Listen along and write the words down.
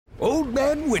Old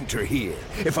Man Winter here.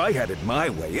 If I had it my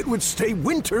way, it would stay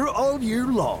winter all year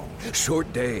long.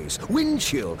 Short days, wind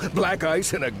chill, black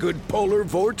ice, and a good polar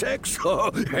vortex.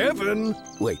 Oh, heaven.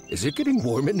 Wait, is it getting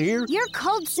warm in here? Your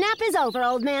cold snap is over,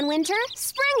 Old Man Winter.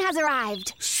 Spring has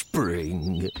arrived.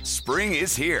 Spring. Spring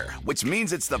is here, which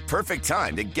means it's the perfect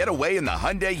time to get away in the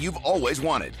Hyundai you've always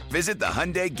wanted. Visit the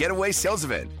Hyundai Getaway Sales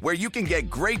Event, where you can get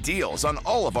great deals on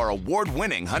all of our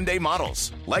award-winning Hyundai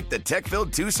models, like the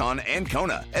tech-filled Tucson and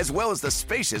Kona, as well as the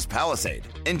spacious Palisade.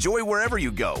 Enjoy wherever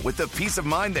you go with the peace of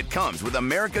mind that comes with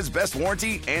America's best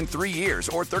warranty and 3 years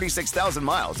or 36,000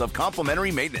 miles of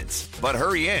complimentary maintenance. But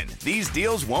hurry in, these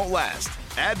deals won't last.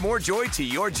 Add more joy to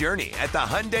your journey at the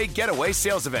Hyundai Getaway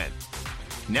Sales Event.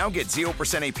 Now get 0%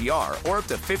 APR or up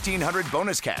to $1,500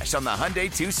 bonus cash on the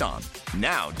Hyundai Tucson.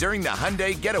 Now, during the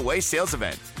Hyundai Getaway Sales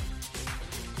Event.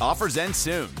 Offers end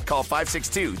soon. Call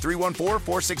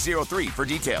 562-314-4603 for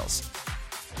details.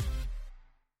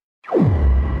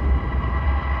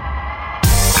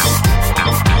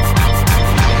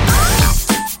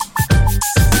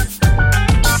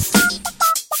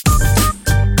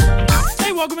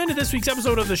 Welcome into this week's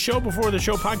episode of the Show Before the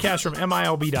Show podcast from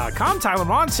MILB.com. Tyler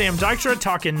Vaughn, Sam Dykstra,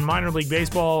 talking minor league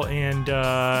baseball and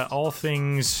all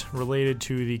things related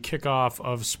to the kickoff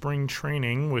of spring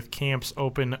training with camps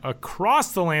open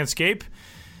across the landscape.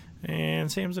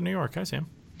 And Sam's in New York. Hi, Sam.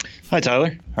 Hi,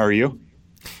 Tyler. How are you?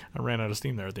 I ran out of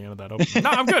steam there at the end of that open.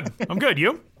 No, I'm good. I'm good.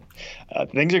 You?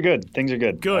 Things are good. Things are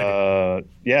good. Good.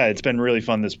 Yeah, it's been really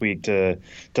fun this week to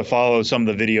follow some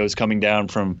of the videos coming down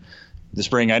from the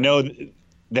spring. I know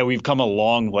that we've come a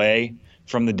long way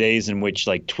from the days in which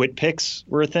like twit pics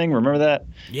were a thing. Remember that?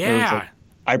 Yeah.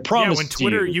 I promise. Yeah, when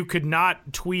Twitter, you could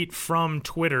not tweet from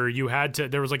Twitter. You had to.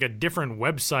 There was like a different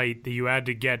website that you had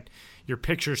to get your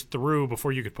pictures through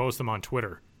before you could post them on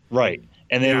Twitter. Right,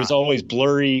 and it was always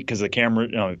blurry because the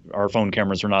camera, our phone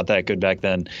cameras were not that good back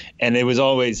then, and it was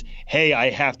always, hey, I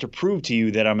have to prove to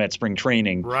you that I'm at spring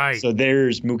training. Right. So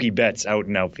there's Mookie Betts out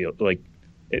in outfield, like.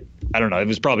 I don't know. It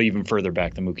was probably even further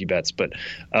back than Mookie Betts. But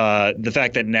the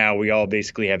fact that now we all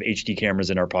basically have HD cameras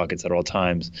in our pockets at all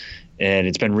times, and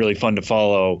it's been really fun to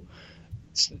follow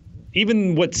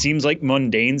even what seems like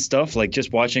mundane stuff, like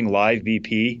just watching live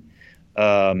BP.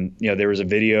 There was a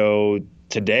video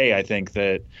today, I think,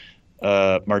 that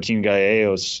Martin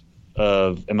Gallegos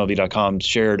of MLB.com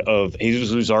shared of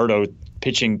Jesus Luzardo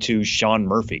pitching to Sean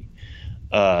Murphy.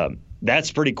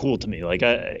 That's pretty cool to me. Like,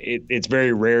 it's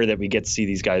very rare that we get to see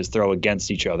these guys throw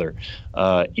against each other.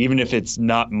 Even if it's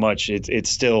not much, it's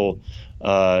still,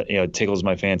 it tickles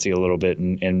my fancy a little bit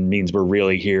and means we're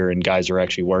really here and guys are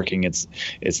actually working. It's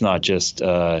not just,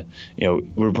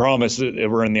 we promise that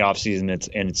we're in the off season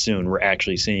and it's soon. We're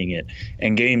actually seeing it.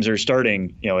 And games are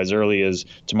starting, as early as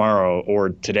tomorrow or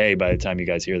today by the time you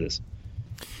guys hear this.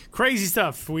 Crazy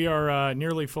stuff. We are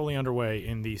nearly fully underway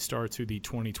in the start to the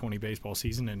 2020 baseball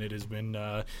season, and it has been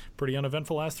pretty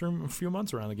uneventful last few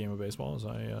months around the game of baseball,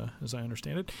 as I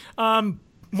understand it.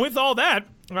 With all that,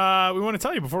 we want to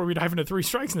tell you before we dive into Three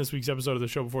Strikes in this week's episode of the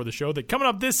Show Before the Show that coming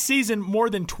up this season, more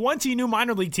than 20 new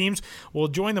minor league teams will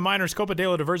join the Miners Copa de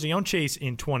la Diversion Chase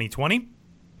in 2020.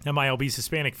 MILB's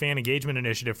Hispanic Fan Engagement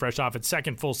Initiative, fresh off its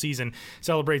second full season,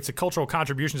 celebrates the cultural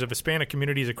contributions of Hispanic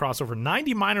communities across over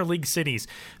 90 minor league cities.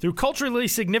 Through culturally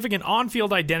significant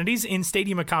on-field identities,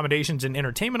 in-stadium accommodations and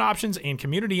entertainment options, and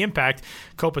community impact,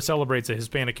 Copa celebrates a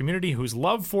Hispanic community whose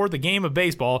love for the game of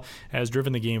baseball has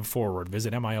driven the game forward.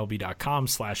 Visit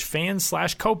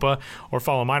MILB.com/fans/Copa or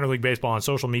follow minor league baseball on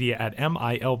social media at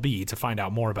MILB to find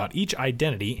out more about each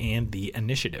identity and the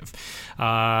initiative.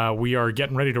 We are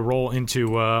getting ready to roll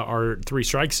into our Three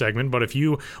Strikes segment, but if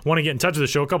you want to get in touch with the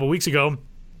show, a couple weeks ago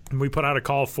we put out a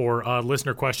call for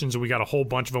listener questions, and we got a whole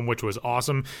bunch of them, which was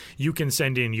awesome. You can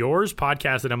send in yours,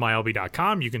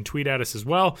 podcast@MILB.com. You can tweet at us as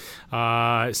well.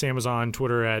 Sam is on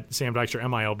Twitter at Sam Dykstra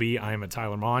MILB. I am at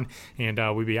Tyler Mon, and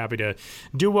we'd be happy to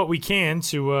do what we can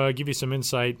to give you some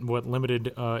insight, what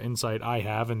limited insight I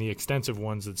have, and the extensive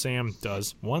ones that Sam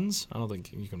does. Ones? I don't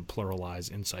think you can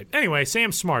pluralize insight. Anyway,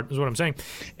 Sam's smart is what I'm saying.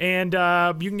 And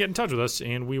you can get in touch with us,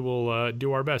 and we will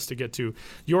do our best to get to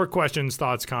your questions,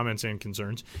 thoughts, comments, and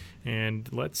concerns. And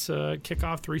let's kick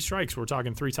off Three Strikes. We're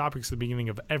talking three topics at the beginning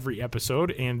of every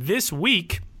episode. And this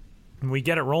week, we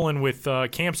get it rolling with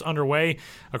camps underway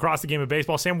across the game of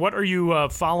baseball. Sam, what are you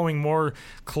following more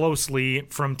closely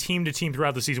from team to team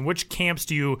throughout the season? Which camps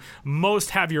do you most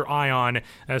have your eye on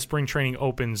as spring training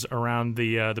opens around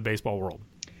the baseball world?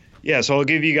 Yeah, so I'll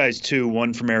give you guys two,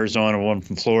 one from Arizona, one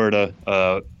from Florida.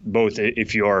 Both,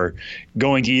 if you are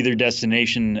going to either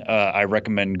destination, I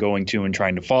recommend going to and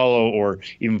trying to follow, or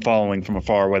even following from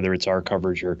afar, whether it's our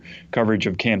coverage or coverage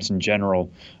of camps in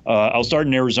general. I'll start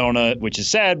in Arizona, which is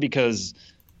sad because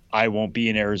I won't be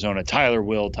in Arizona. Tyler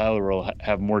will. Tyler will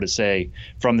have more to say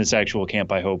from this actual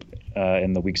camp, I hope,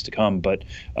 in the weeks to come. But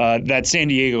that San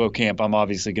Diego camp, I'm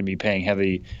obviously going to be paying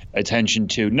heavy attention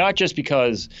to, not just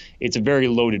because it's a very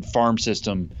loaded farm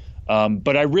system,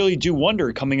 but I really do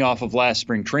wonder, coming off of last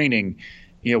spring training,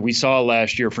 we saw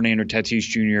last year Fernando Tatis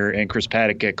Jr. and Chris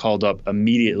Paddack get called up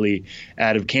immediately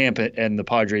out of camp, and the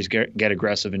Padres get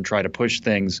aggressive and try to push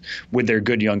things with their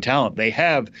good young talent. They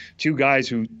have two guys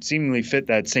who seemingly fit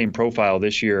that same profile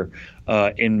this year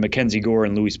in Mackenzie Gore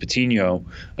and Luis Patino.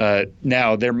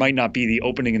 Now, there might not be the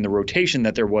opening in the rotation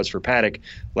that there was for Paddack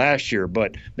last year,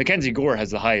 but Mackenzie Gore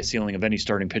has the highest ceiling of any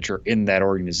starting pitcher in that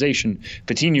organization.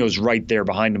 Patino's right there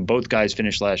behind him. Both guys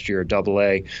finished last year at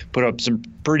AA, put up some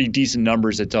pretty decent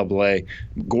numbers at AA.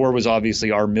 Gore was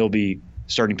obviously our Milby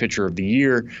starting pitcher of the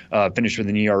year, finished with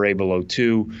an ERA below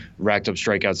 2, racked up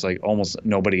strikeouts like almost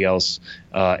nobody else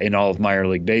in all of minor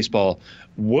league baseball.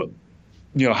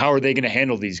 How are they going to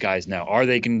handle these guys now? Are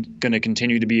they going to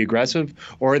continue to be aggressive,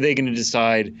 or are they going to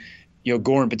decide,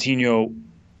 Gore and Patino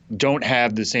don't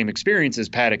have the same experience as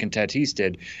Paddack and Tatis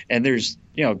did, and there's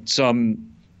some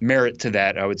merit to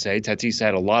that, I would say. Tatis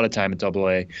had a lot of time at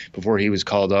AA before he was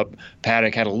called up.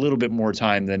 Paddack had a little bit more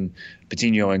time than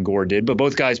Patino and Gore did, but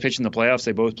both guys pitched in the playoffs.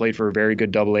 They both played for a very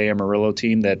good AA Amarillo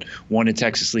team that won a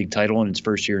Texas League title in its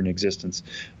first year in existence.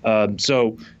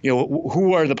 So,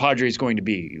 who are the Padres going to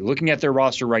be? Looking at their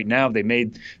roster right now, they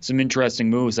made some interesting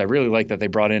moves. I really like that they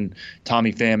brought in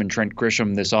Tommy Pham and Trent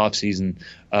Grisham this offseason.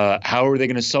 How are they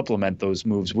going to supplement those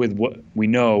moves with what we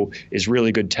know is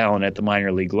really good talent at the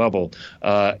minor league level?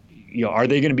 Are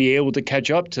they going to be able to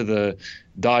catch up to the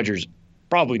Dodgers?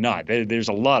 Probably not. There's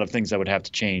a lot of things that would have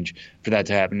to change for that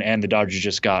to happen. And the Dodgers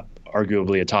just got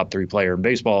arguably a top 3 player in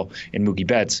baseball in Mookie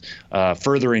Betts,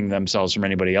 furthering themselves from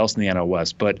anybody else in the NL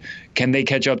West. But can they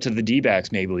catch up to the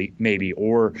D-backs maybe?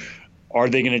 Or are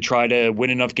they going to try to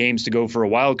win enough games to go for a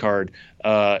wild card?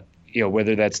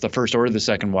 Whether that's the first or the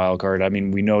second wild card. I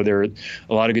mean, we know there are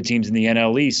a lot of good teams in the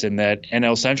NL East, and that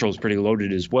NL Central is pretty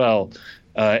loaded as well.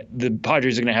 The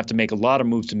Padres are going to have to make a lot of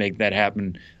moves to make that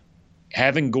happen.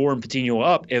 Having Gore and Patino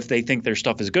up, if they think their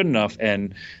stuff is good enough,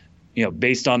 and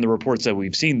based on the reports that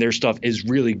we've seen, their stuff is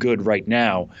really good right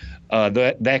now,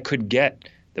 that could get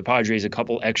the Padres a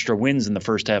couple extra wins in the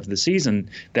first half of the season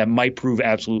that might prove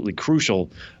absolutely crucial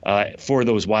for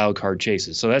those wild card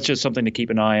chases. So that's just something to keep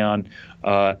an eye on.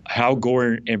 How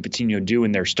Gore and Patino do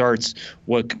in their starts,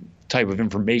 what type of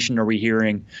information are we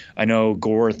hearing? I know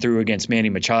Gore threw against Manny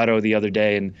Machado the other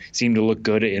day and seemed to look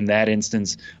good in that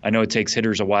instance. I know it takes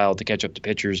hitters a while to catch up to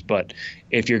pitchers, but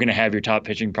if you're going to have your top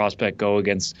pitching prospect go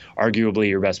against arguably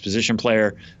your best position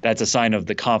player, that's a sign of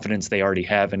the confidence they already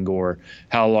have in Gore.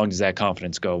 How long does that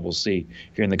confidence go? We'll see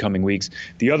here in the coming weeks.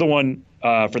 The other one,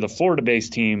 for the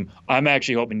Florida-based team, I'm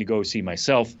actually hoping to go see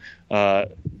myself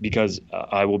because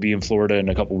I will be in Florida in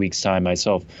a couple weeks' time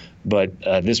myself. But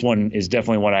this one is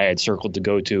definitely one I had circled to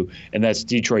go to, and that's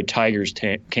Detroit Tigers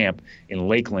camp in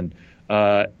Lakeland.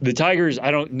 The Tigers,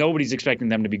 nobody's expecting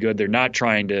them to be good. They're not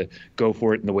trying to go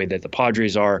for it in the way that the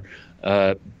Padres are.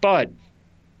 But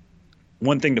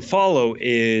one thing to follow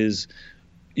is,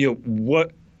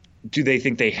 what do they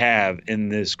think they have in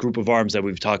this group of arms that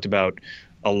we've talked about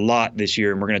a lot this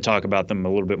year, and we're going to talk about them a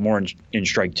little bit more in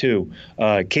Strike 2.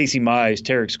 Casey Mize,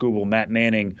 Tarek Skubal, Matt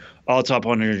Manning, all top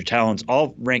 100 talents,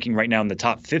 all ranking right now in the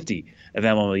top 50 of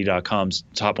MLB.com's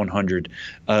top 100.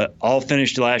 All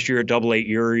finished last year at AA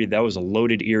Erie. That was a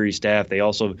loaded Erie staff. They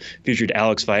also featured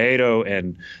Alex Faedo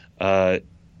and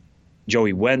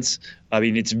Joey Wentz. I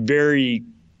mean, it's very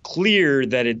clear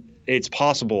that it's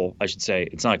possible, I should say.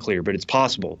 It's not clear, but it's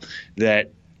possible that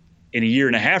in a year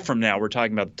and a half from now, we're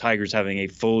talking about the Tigers having a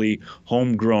fully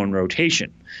homegrown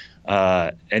rotation.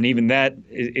 And even that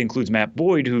includes Matt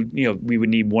Boyd, who, we would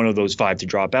need one of those 5 to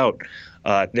drop out.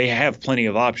 They have plenty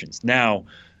of options. Now,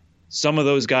 some of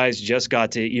those guys just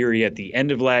got to Erie at the end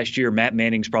of last year. Matt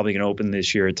Manning's probably going to open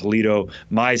this year at Toledo.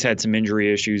 Mize had some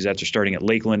injury issues after starting at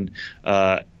Lakeland.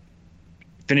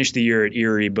 Finished the year at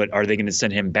Erie, but are they going to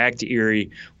send him back to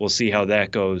Erie? We'll see how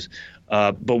that goes.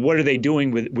 But what are they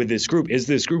doing with this group? Is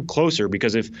this group closer?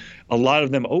 Because if a lot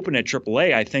of them open at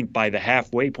AAA, I think by the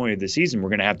halfway point of the season, we're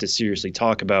going to have to seriously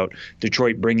talk about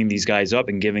Detroit bringing these guys up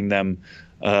and giving them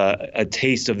a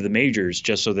taste of the majors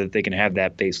just so that they can have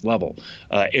that base level.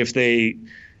 If they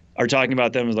are talking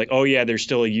about them as like, oh yeah, they're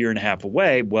still a year and a half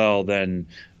away, well then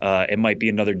it might be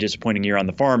another disappointing year on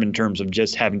the farm in terms of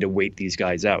just having to wait these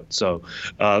guys out. So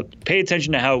pay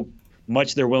attention to how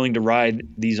much they're willing to ride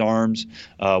these arms,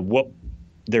 what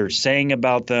they're saying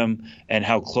about them, and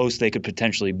how close they could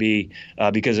potentially be.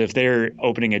 Because if they're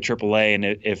opening at AAA and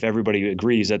if everybody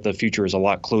agrees that the future is a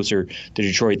lot closer to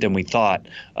Detroit than we thought,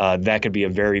 that could be a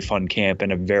very fun camp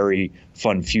and a very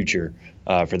fun future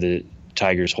for the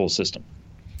Tigers' whole system.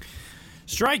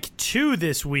 Strike 2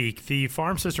 this week. The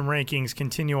farm system rankings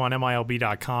continue on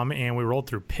MILB.com, and we rolled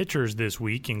through pitchers this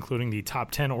week, including the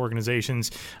top 10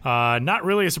 organizations. Not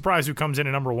really a surprise who comes in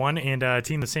at number 1, and a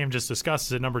team that Sam just discussed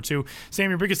is at number 2. Sam,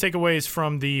 your biggest takeaways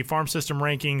from the farm system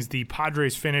rankings: the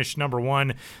Padres finished number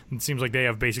 1. It seems like they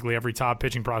have basically every top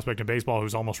pitching prospect in baseball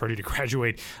who's almost ready to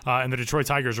graduate, and the Detroit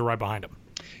Tigers are right behind them.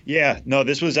 Yeah, no,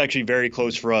 this was actually very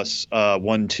close for us,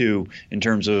 1-2, in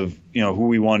terms of who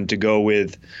we wanted to go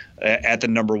with at the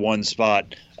number 1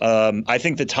 spot. I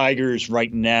think the Tigers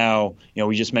right now,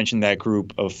 we just mentioned that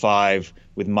group of 5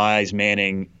 with Mize,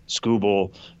 Manning,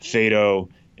 Skubal, Fado,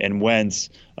 and Wentz.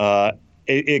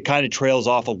 It kind of trails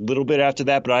off a little bit after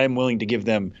that, but I am willing to give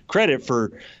them credit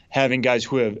for having guys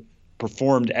who have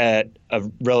performed at a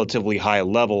relatively high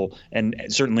level and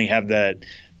certainly have that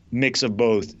mix of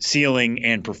both ceiling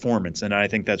and performance. And I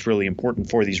think that's really important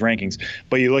for these rankings.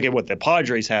 But you look at what the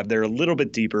Padres have, they're a little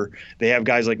bit deeper. They have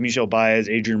guys like Michel Baez,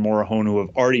 Adrian Morejon, who have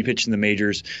already pitched in the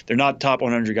majors. They're not top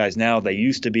 100 guys now. They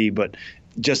used to be, but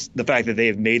just the fact that they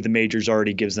have made the majors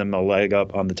already gives them a leg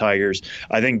up on the Tigers.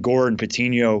 I think Gore and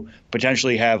Patino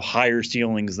potentially have higher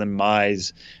ceilings than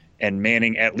Mize and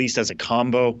Manning, at least as a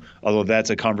combo, although that's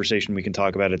a conversation we can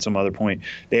talk about at some other point.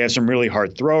 They have some really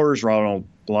hard throwers, Ronald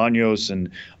Bolaños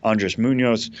and Andres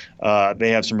Munoz.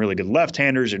 They have some really good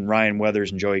left-handers in Ryan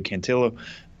Weathers and Joey Cantillo.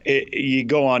 You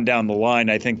go on down the line,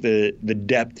 I think the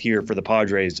depth here for the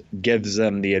Padres gives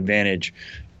them the advantage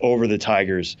over the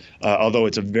Tigers, although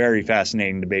it's a very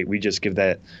fascinating debate. We just give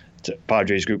that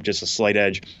Padres group just a slight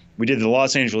edge. We did the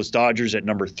Los Angeles Dodgers at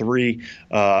number 3.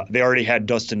 They already had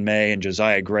Dustin May and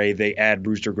Josiah Gray. They add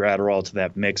Brewster Gratterall to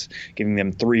that mix, giving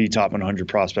them 3 top 100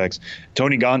 prospects.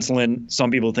 Tony Gonsolin, some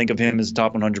people think of him as a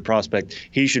top 100 prospect.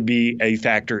 He should be a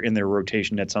factor in their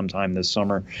rotation at some time this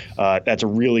summer. That's a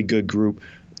really good group.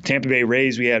 Tampa Bay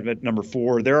Rays we have at number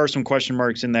 4. There are some question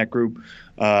marks in that group.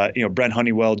 Brent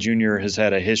Honeywell Jr. has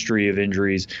had a history of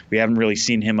injuries. We haven't really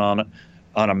seen him on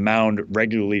a mound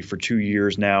regularly for 2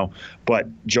 years now. But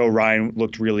Joe Ryan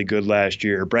looked really good last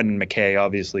year. Brendan McKay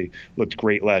obviously looked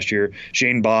great last year.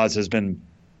 Shane Baz has been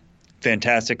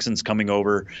fantastic since coming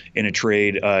over in a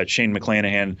trade. Shane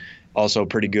McClanahan also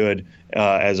pretty good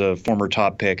as a former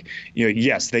top pick.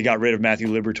 Yes, they got rid of Matthew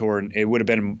Liberatore, and it would have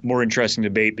been a more interesting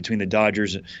debate between the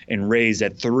Dodgers and Rays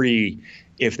at 3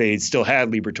 if they still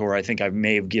had Liberatore. I think I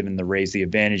may have given the Rays the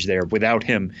advantage there. Without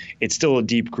him, it's still a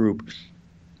deep group.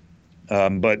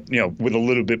 But with a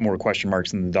little bit more question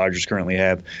marks than the Dodgers currently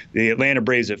have. The Atlanta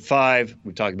Braves at 5.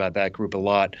 We've talked about that group a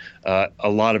lot. A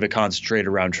lot of it concentrated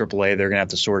around AAA. They're going to have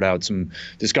to sort out some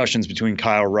discussions between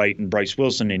Kyle Wright and Bryce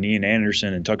Wilson and Ian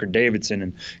Anderson and Tucker Davidson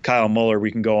and Kyle Muller.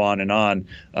 We can go on and on.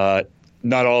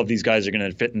 Not all of these guys are going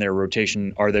to fit in their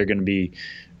rotation. Are there going to be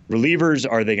relievers?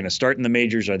 Are they going to start in the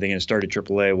majors? Are they going to start at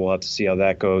AAA? We'll have to see how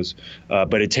that goes.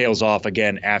 But it tails off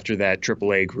again after that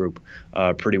AAA group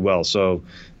pretty well. So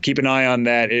keep an eye on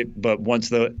that. But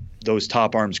once those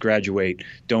top arms graduate,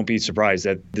 don't be surprised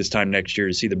that this time next year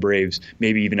to see the Braves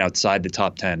maybe even outside the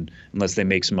top 10 unless they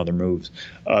make some other moves.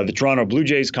 The Toronto Blue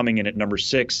Jays coming in at number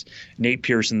 6. Nate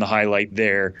Pearson, the highlight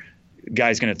there.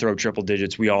 Guy's going to throw triple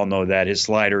digits. We all know that. His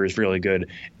slider is really good.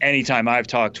 Anytime I've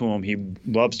talked to him, he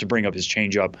loves to bring up his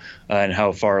changeup and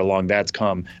how far along that's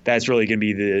come. That's really going to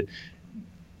be the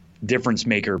difference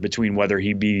maker between whether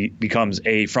he becomes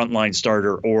a frontline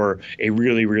starter or a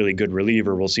really, really good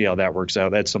reliever. We'll see how that works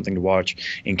out. That's something to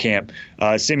watch in camp.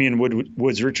 Simeon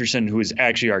Woods Richardson, who is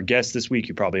actually our guest this week,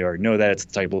 you probably already know that. It's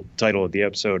the title of the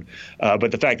episode. But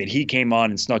the fact that he came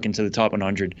on and snuck into the top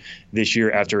 100 this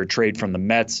year after a trade from the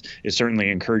Mets is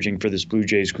certainly encouraging for this Blue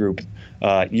Jays group.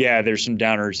 There's some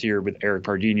downers here with Eric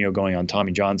Pardinho going on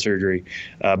Tommy John surgery.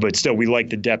 But still, we like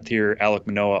the depth here. Alek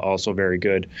Manoah also very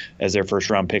good as their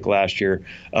first-round pick last year.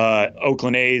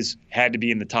 Oakland A's had to be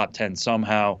in the top 10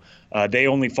 somehow. They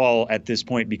only fall at this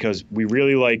point because we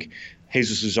really like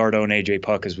Jesus Luzardo and A.J.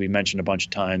 Puck, as we mentioned a bunch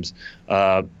of times.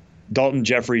 Dalton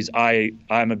Jeffries,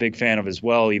 I'm a big fan of as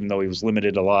well, even though he was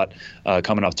limited a lot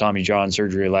coming off Tommy John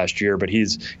surgery last year. But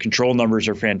his control numbers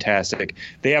are fantastic.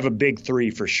 They have a big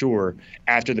three for sure.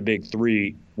 After the big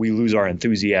three, we lose our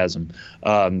enthusiasm.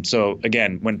 So,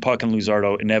 again, when Puck and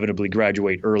Luzardo inevitably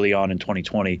graduate early on in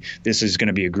 2020, this is going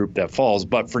to be a group that falls.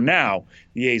 But for now,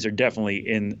 the A's are definitely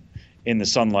in the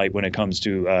sunlight when it comes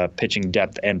to pitching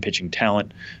depth and pitching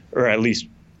talent, or at least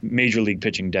major league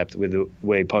pitching depth with the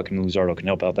way Puck and Luzardo can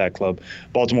help out that club.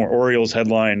 Baltimore Orioles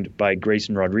headlined by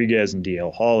Grayson Rodriguez and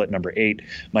DL Hall at number 8.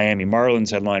 Miami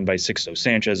Marlins headlined by Sixto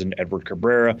Sanchez and Edward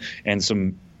Cabrera, and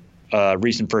some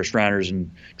recent first rounders and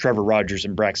Trevor Rogers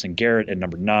and Braxton Garrett at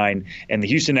number 9. And the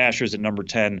Houston Astros at number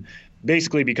 10,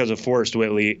 basically because of Forrest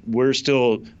Whitley. We're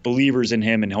still believers in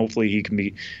him, and hopefully he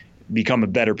can become a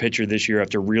better pitcher this year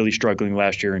after really struggling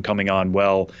last year and coming on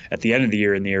well at the end of the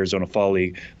year in the Arizona Fall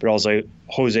League. But also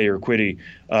Jose Urquidy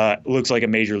looks like a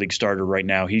major league starter right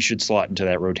now. He should slot into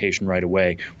that rotation right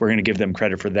away. We're going to give them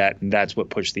credit for that, and that's what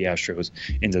pushed the Astros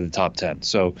into the top 10.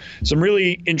 So some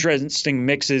really interesting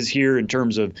mixes here in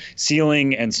terms of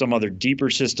ceiling and some other deeper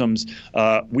systems.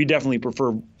 We definitely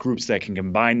prefer groups that can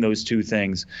combine those two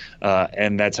things,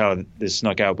 and that's how this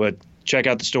snuck out. But check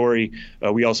out the story.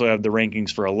 We also have the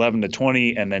rankings for 11 to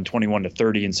 20 and then 21 to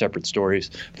 30 in separate stories.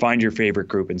 Find your favorite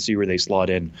group and see where they slot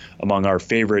in among our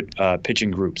favorite pitching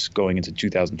groups going into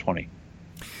 2020.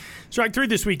 Strike 3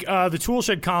 this week. The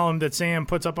Toolshed column that Sam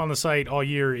puts up on the site all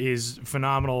year is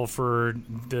phenomenal for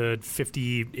the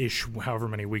 50-ish, however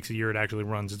many weeks a year it actually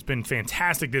runs. It's been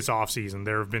fantastic this offseason.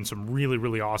 There have been some really,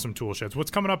 really awesome tool sheds.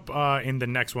 What's coming up in the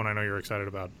next one I know you're excited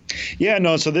about? Yeah,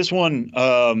 no, so this one,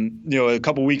 a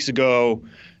couple weeks ago,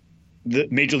 the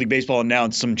Major League Baseball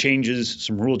announced some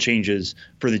rule changes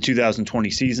for the 2020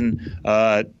 season.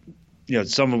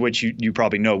 Some of which you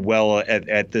probably know well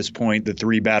at this point, the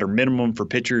 3-batter minimum for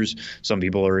pitchers. Some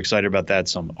people are excited about that,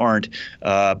 some aren't.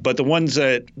 But the ones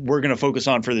that we're going to focus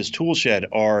on for this tool shed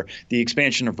are the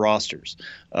expansion of rosters.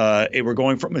 We're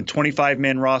going from a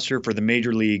 25-man roster for the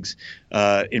major leagues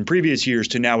in previous years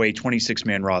to now a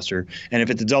 26-man roster. And if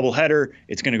it's a doubleheader,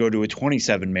 it's going to go to a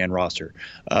 27-man roster.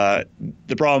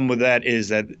 The problem with that is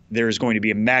that there is going to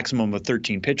be a maximum of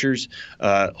 13 pitchers,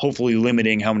 hopefully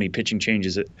limiting how many pitching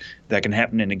changes that can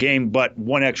happen in a game. But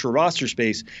one extra roster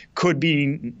space could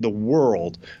be the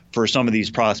world for some of these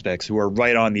prospects who are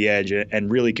right on the edge and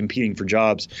really competing for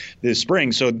jobs this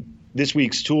spring. So this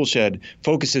week's tool shed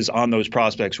focuses on those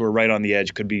prospects who are right on the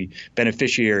edge, could be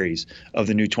beneficiaries of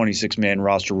the new 26-man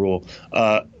roster rule.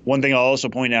 One thing I'll also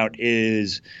point out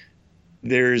is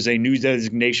there's a new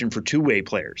designation for two-way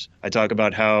players. I talk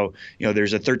about how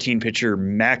there's a 13-pitcher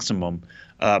maximum,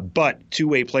 but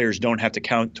two-way players don't have to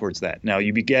count towards that. Now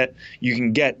you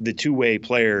can get the two-way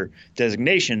player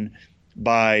designation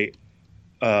by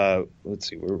let's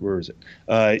see, where is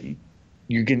it?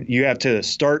 You have to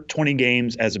start 20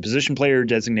 games as a position player or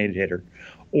designated hitter,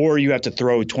 or you have to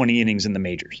throw 20 innings in the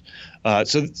majors.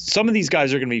 So some of these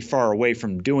guys are going to be far away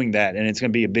from doing that, and it's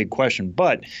going to be a big question.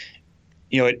 But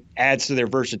it adds to their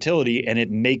versatility and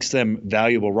it makes them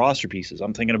valuable roster pieces.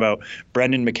 I'm thinking about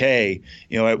Brendan McKay.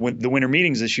 At the winter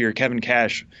meetings this year, Kevin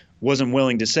Cash wasn't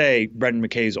willing to say Brendan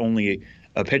McKay is only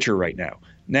a pitcher right now.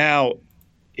 Now,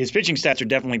 his pitching stats are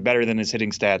definitely better than his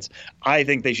hitting stats. I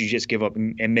think they should just give up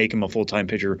and make him a full-time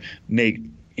pitcher, make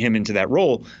him into that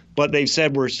role. But they've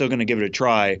said we're still going to give it a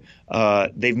try.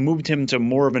 They've moved him to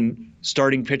more of a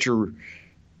starting pitcher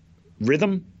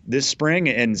rhythm this spring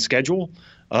and schedule.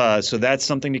 So that's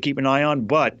something to keep an eye on.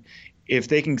 But if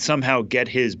they can somehow get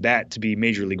his bat to be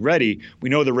major league ready, we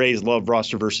know the Rays love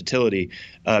roster versatility.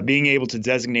 Being able to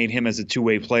designate him as a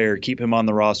two-way player, keep him on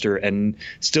the roster, and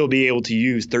still be able to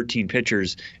use 13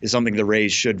 pitchers is something the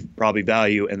Rays should probably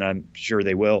value, and I'm sure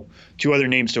they will. Two other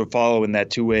names to follow in that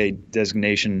two-way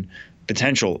designation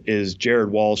potential is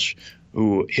Jared Walsh,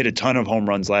 who hit a ton of home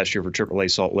runs last year for AAA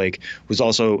Salt Lake, was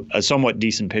also a somewhat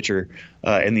decent pitcher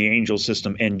in the Angels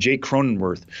system, and Jake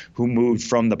Cronenworth, who moved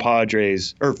from the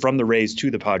Rays to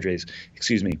the Padres,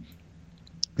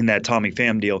 in that Tommy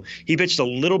Pham deal. He pitched a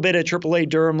little bit at AAA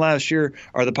Durham last year.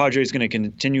 Are the Padres going to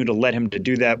continue to let him to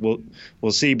do that?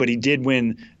 We'll see. But he did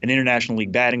win an International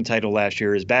League batting title last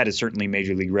year. His bat is certainly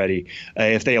major league ready.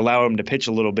 If they allow him to pitch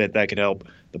a little bit, that could help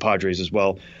the Padres as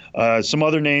well. Some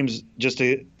other names just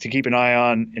to keep an eye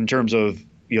on in terms of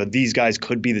these guys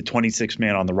could be the 26th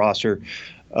man on the roster.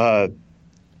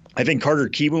 I think Carter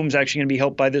Kieboom is actually going to be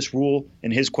helped by this rule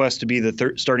in his quest to be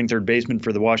the starting third baseman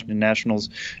for the Washington Nationals.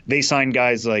 They signed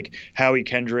guys like Howie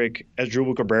Kendrick,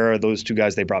 Asdrubal Cabrera, those two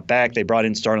guys they brought back. They brought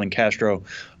in Starlin Castro.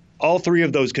 All three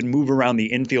of those can move around the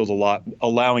infield a lot,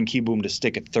 allowing Kieboom to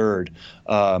stick at third.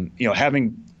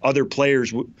 Having other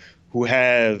players who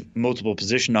have multiple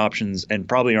position options and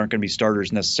probably aren't going to be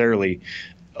starters necessarily,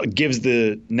 gives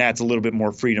the Nats a little bit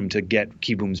more freedom to get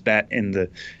Kieboom's bat in the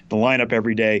lineup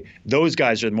every day. Those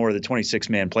guys are more of the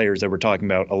 26-man players that we're talking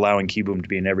about, allowing Kieboom to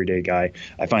be an everyday guy.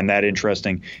 I find that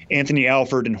interesting. Anthony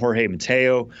Alford and Jorge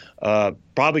Mateo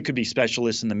probably could be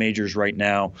specialists in the majors right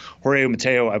now. Jorge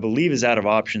Mateo, I believe, is out of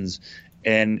options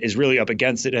and is really up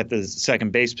against it at the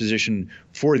second base position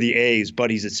for the A's, but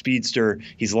he's a speedster.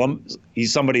 He's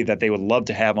somebody that they would love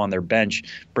to have on their bench,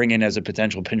 bring in as a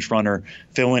potential pinch runner,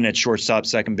 fill in at shortstop,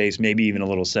 second base, maybe even a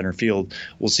little center field.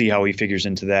 We'll see how he figures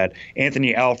into that.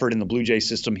 Anthony Alford in the Blue Jays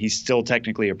system, he's still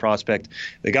technically a prospect.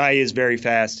 The guy is very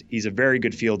fast. He's a very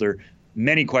good fielder.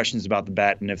 Many questions about the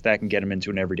bat and if that can get him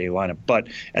into an everyday lineup. But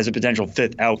as a potential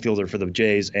fifth outfielder for the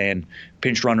Jays and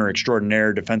pinch runner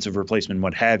extraordinaire, defensive replacement,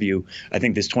 what have you, I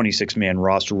think this 26-man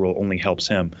roster rule only helps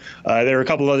him. There are a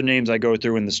couple other names I go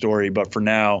through in the story, but for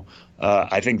now,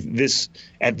 I think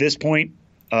at this point,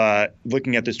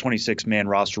 looking at this 26-man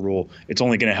roster rule, it's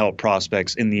only going to help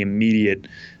prospects in the immediate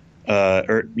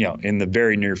in the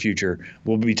very near future.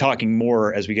 We'll be talking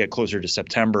more as we get closer to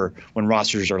September when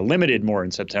rosters are limited more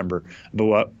in September, but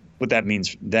what that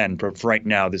means then. But for right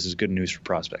now, this is good news for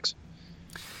prospects.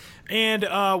 And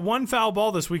one foul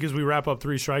ball this week as we wrap up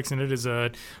 3 strikes, and it is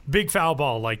a big foul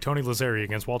ball like Tony Lazzeri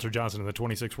against Walter Johnson in the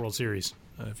 26 World Series.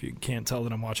 If you can't tell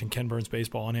that I'm watching Ken Burns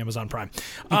baseball on Amazon Prime.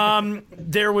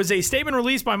 There was a statement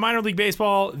released by Minor League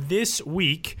Baseball this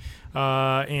week,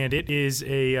 and it is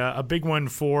a big one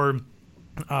for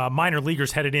minor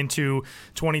leaguers headed into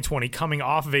 2020, coming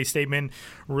off of a statement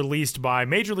released by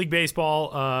Major League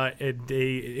Baseball. It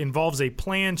involves a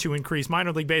plan to increase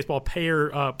minor league baseball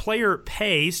player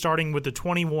pay starting with the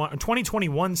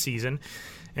 2021 season.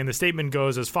 And the statement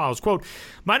goes as follows, quote,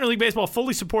 Minor League Baseball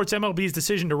fully supports MLB's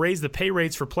decision to raise the pay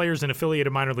rates for players in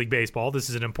affiliated minor league baseball. This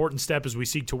is an important step as we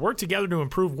seek to work together to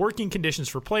improve working conditions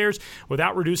for players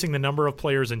without reducing the number of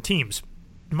players and teams.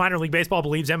 Minor League Baseball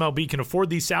believes MLB can afford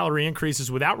these salary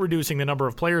increases without reducing the number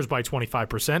of players by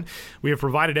 25%. We have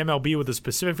provided MLB with a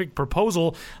specific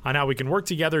proposal on how we can work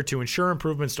together to ensure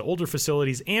improvements to older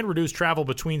facilities and reduce travel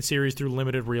between series through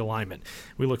limited realignment.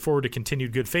 We look forward to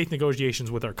continued good faith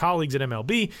negotiations with our colleagues at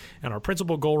MLB, and our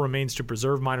principal goal remains to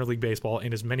preserve minor league baseball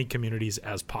in as many communities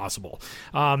as possible.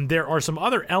 There are some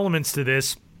other elements to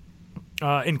this,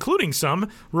 including some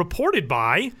reported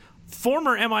by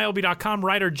former MILB.com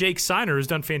writer Jake Seiner, has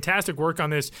done fantastic work on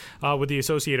this with the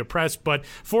Associated Press. But,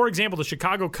 for example, the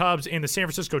Chicago Cubs and the San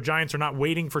Francisco Giants are not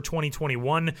waiting for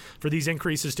 2021 for these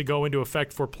increases to go into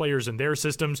effect for players in their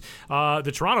systems.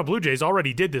 The Toronto Blue Jays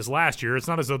already did this last year. It's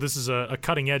not as though this is a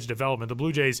cutting-edge development. The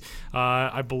Blue Jays,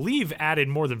 I believe, added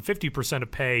more than 50%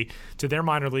 of pay to their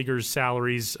minor leaguers'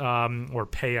 salaries, or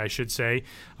pay, I should say,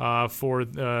 for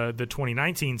the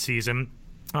 2019 season.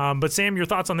 But Sam, your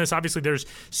thoughts on this? Obviously, there's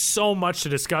so much to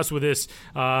discuss with this,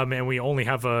 and we only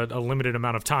have a limited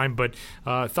amount of time. But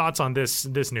thoughts on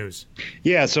this news?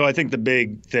 Yeah, so I think the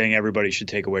big thing everybody should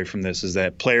take away from this is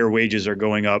that player wages are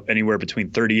going up anywhere between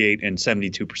 38 and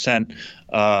 72%.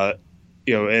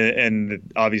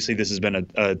 And obviously this has been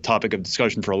a topic of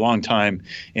discussion for a long time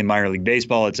in minor league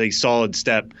baseball. It's a solid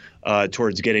step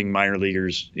towards getting minor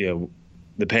leaguers,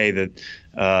 the pay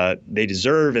that they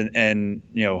deserve, and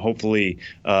hopefully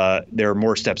there are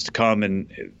more steps to come,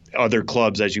 and other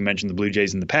clubs, as you mentioned, the Blue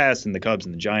Jays in the past and the Cubs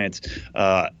and the Giants,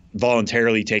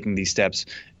 voluntarily taking these steps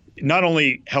not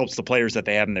only helps the players that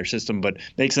they have in their system, but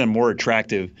makes them more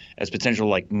attractive as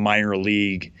potential minor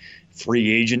league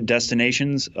free agent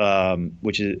destinations,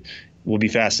 which will be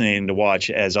fascinating to watch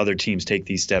as other teams take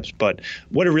these steps. But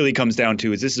what it really comes down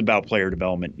to is this is about player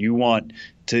development. You want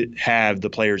to have the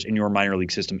players in your minor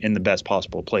league system in the best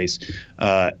possible place,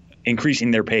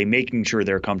 increasing their pay, making sure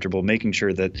they're comfortable, making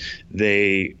sure that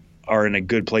they are in a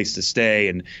good place to stay,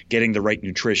 and getting the right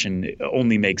nutrition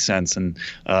only makes sense. And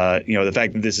the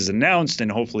fact that this is announced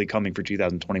and hopefully coming for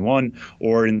 2021,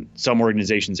 or in some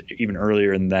organizations even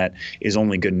earlier than that, is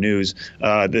only good news.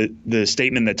 The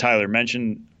statement that Tyler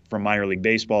mentioned from minor league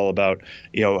baseball about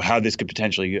how this could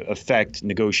potentially affect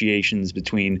negotiations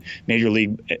between Major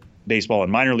League Baseball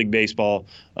and minor league baseball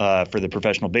for the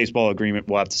professional baseball agreement.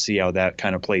 We'll have to see how that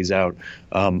kind of plays out.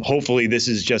 Hopefully this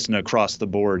is just an across the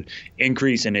board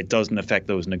increase and it doesn't affect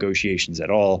those negotiations at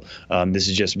all. This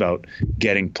is just about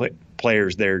getting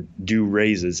players their due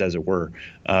raises, as it were.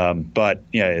 But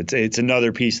yeah, it's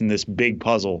another piece in this big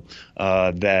puzzle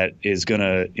that is going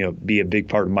to be a big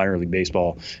part of minor league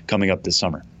baseball coming up this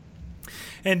summer.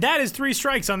 And that is 3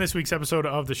 strikes on this week's episode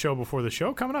of the Show Before the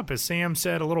Show. Coming up, as Sam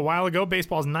said a little while ago,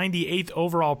 baseball's 98th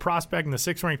overall prospect and the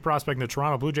 6th-ranked prospect in the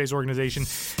Toronto Blue Jays organization,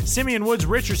 Simeon Woods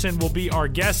Richardson, will be our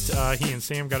guest. He and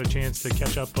Sam got a chance to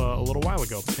catch up a little while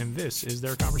ago, and this is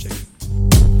their conversation.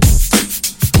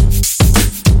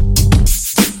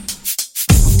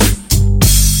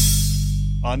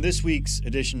 On this week's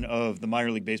edition of the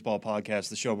Minor League Baseball podcast,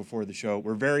 the Show Before the Show,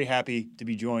 we're very happy to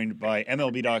be joined by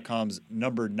MLB.com's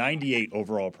number 98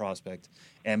 overall prospect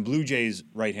and Blue Jays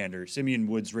right-hander, Simeon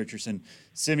Woods Richardson.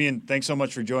 Simeon, thanks so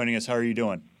much for joining us. How are you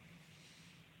doing?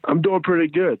 I'm doing pretty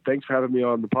good. Thanks for having me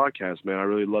on the podcast, man. I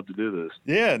really love to do this.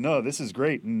 Yeah, no, this is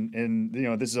great. And you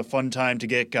know, this is a fun time to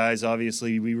get guys.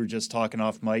 Obviously, we were just talking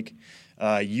off mic.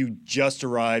 You just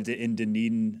arrived in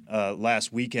Dunedin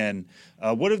last weekend.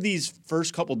 What have these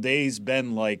first couple days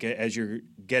been like as you're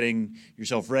getting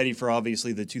yourself ready for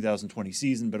obviously the 2020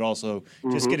 season, but also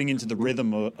just getting into the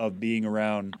rhythm of being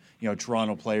around, you know,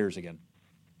 Toronto players again?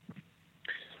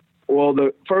 Well,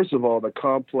 first of all, the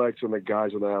complex and the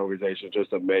guys in that organization is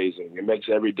just amazing. It makes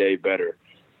every day better.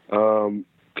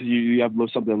 You have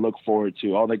something to look forward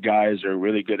to. All the guys are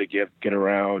really good to get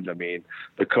around. I mean,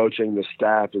 the coaching, the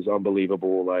staff is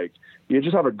unbelievable. Like, you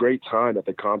just have a great time at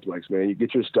the complex, man. You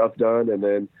get your stuff done, and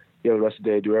then, you know, the rest of the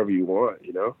day, do whatever you want,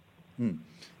 you know?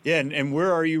 Yeah, and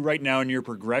where are you right now in your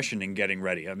progression in getting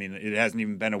ready? I mean, it hasn't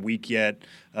even been a week yet.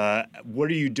 What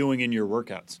are you doing in your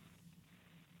workouts?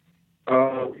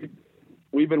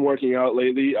 We've been working out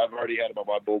lately. I've already had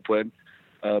my bullpen.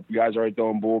 Guys are already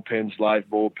throwing bullpens, live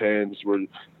bullpens.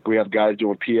 We have guys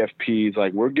doing PFPs.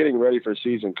 Like, we're getting ready for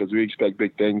season because we expect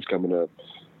big things coming up.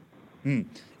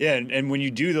 Yeah, and when you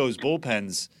do those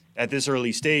bullpens at this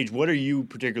early stage, what are you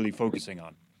particularly focusing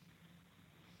on?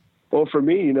 Well, for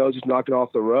me, you know, just knocking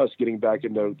off the rust, getting back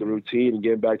into the routine and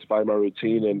getting back to finding my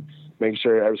routine and making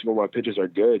sure every single one of my pitches are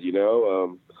good, you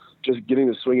know. Just getting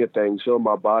the swing of things, feeling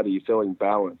my body, feeling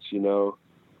balance, you know.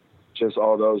 Just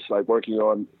all those, like working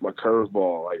on my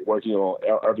curveball, like working on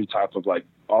every type of like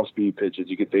off-speed pitches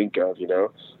you could think of, you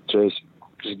know. Just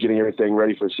getting everything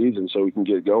ready for season so we can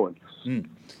get going.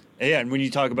 Yeah, and when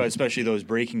you talk about especially those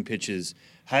breaking pitches,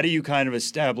 how do you kind of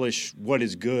establish what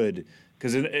is good?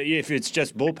 Because if it's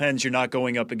just bullpens, you're not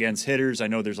going up against hitters. I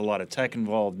know there's a lot of tech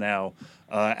involved now.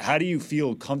 How do you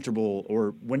feel comfortable,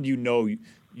 or when do you know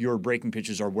your breaking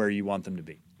pitches are where you want them to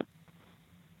be?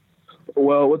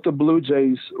 Well, with the Blue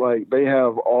Jays, like, they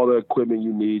have all the equipment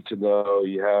you need to know.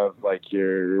 You have like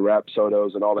your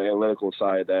Rapsodos and all the analytical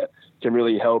side that can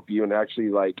really help you and actually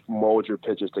like mold your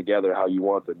pitches together how you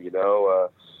want them, you know.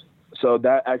 So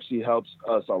that actually helps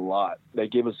us a lot. They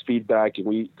give us feedback, and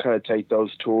we kind of take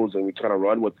those tools and we kind of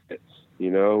run with it.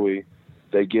 You know,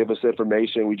 they give us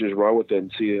information, we just run with it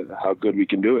and see how good we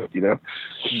can do it, you know.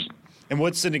 And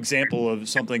what's an example of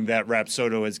something that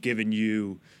Rapsodo has given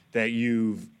you that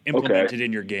you've implemented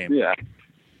in your game? Yeah.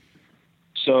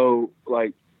 So,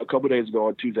 like, a couple of days ago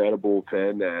on Tuesday, I had a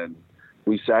bullpen, and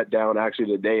we sat down actually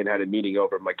today and had a meeting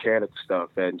over mechanic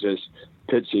stuff and just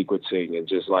pitch sequencing and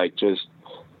just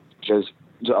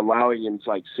allowing and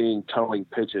like seeing towing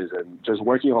pitches and just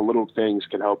working on little things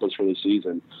can help us for the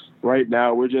season. Right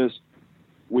now,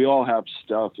 we all have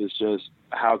stuff. It's just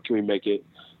how can we make it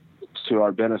to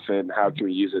our benefit and how can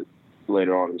we use it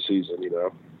later on in the season, you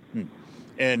know?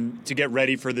 And to get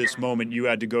ready for this moment, you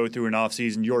had to go through an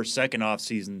offseason, your second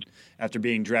offseason after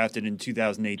being drafted in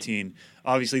 2018.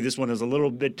 Obviously, this one is a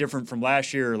little bit different from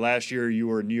last year. Last year, you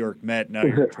were a New York Met. Now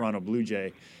you're a Toronto Blue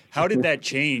Jay. How did that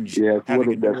change,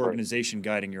 having a new organization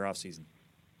guiding your offseason?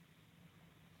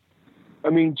 I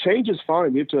mean, change is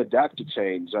fine. We have to adapt to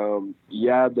change.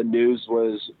 The news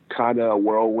was kind of a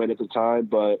whirlwind at the time,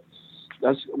 but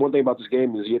that's one thing about this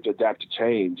game is you have to adapt to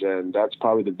change, and that's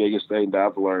probably the biggest thing that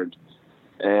I've learned.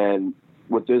 And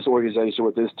with this organization,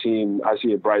 with this team, I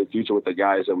see a bright future with the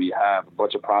guys that we have, a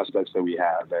bunch of prospects that we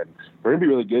have, and we're going to be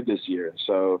really good this year.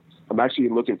 So I'm actually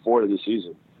looking forward to this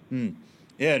season.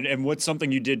 Yeah, and what's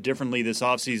something you did differently this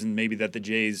offseason maybe that the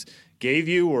Jays gave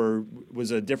you, or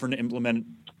was a different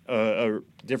a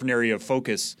different area of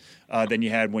focus than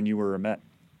you had when you were a Met?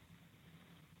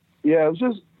 Yeah, it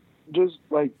was just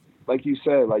like you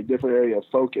said, like different area of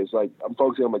focus. Like I'm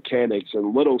focusing on mechanics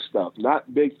and little stuff,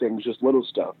 not big things, just little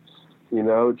stuff. You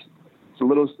know, it's the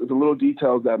little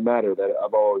details that matter that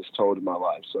I've always told in my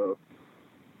life. So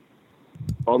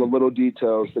all the little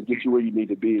details that get you where you need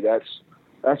to be, that's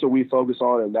what we focus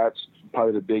on, and that's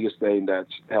probably the biggest thing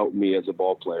that's helped me as a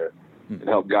ball player and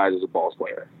helped guys as a ball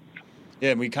player. Yeah,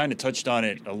 and we kind of touched on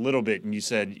it a little bit, and you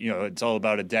said, you know, it's all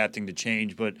about adapting to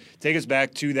change. But take us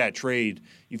back to that trade.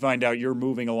 You find out you're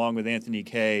moving along with Anthony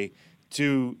Kay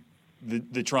to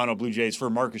the Toronto Blue Jays for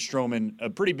Marcus Stroman, a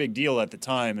pretty big deal at the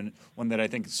time, and one that I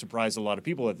think surprised a lot of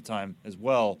people at the time as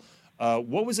well.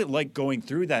 What was it like going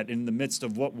through that in the midst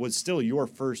of what was still your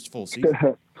first full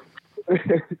season?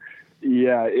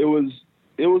 Yeah, it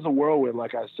was a whirlwind,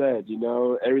 like I said.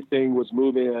 Everything was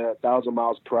moving at 1,000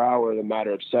 miles per hour in a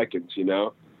matter of seconds.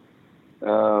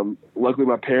 Luckily,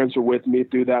 my parents were with me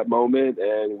through that moment,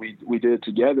 and we did it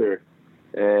together.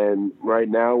 And right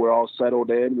now, we're all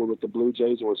settled in. We're with the Blue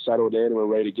Jays, and we're settled in. And we're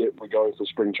ready to we're going for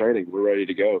spring training. We're ready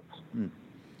to go.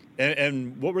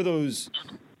 And what were those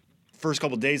first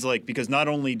couple of days like? Because not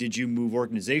only did you move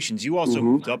organizations, you also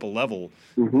moved up a level.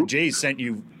 The Jays sent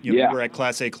you were at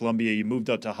Class A Columbia. You moved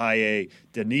up to High A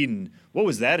Dunedin. What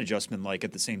was that adjustment like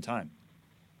at the same time?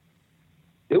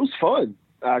 It was fun,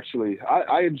 actually.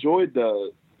 I enjoyed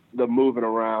the moving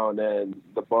around and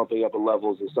the bumping up of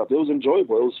levels and stuff. It was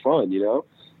enjoyable. It was fun,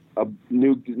 a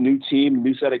new team,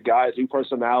 new set of guys, new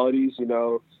personalities,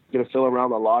 get a feel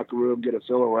around the locker room, get a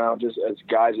feel around just as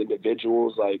guys,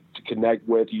 individuals, like to connect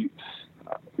with you.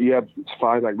 You have to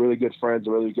find like really good friends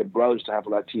and really good brothers to have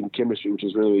that team chemistry, which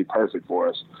is really, really perfect for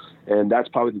us. And that's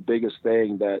probably the biggest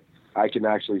thing that I can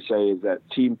actually say is that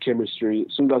team chemistry,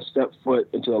 as soon as I stepped foot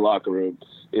into the locker room,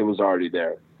 it was already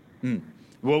there.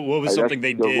 What was something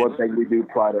they did? One thing we do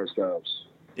pride ourselves.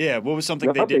 Yeah, what was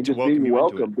something they did to welcome you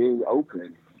into it? Being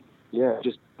open. Yeah,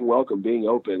 just welcome, being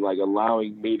open, like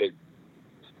allowing me to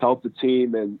help the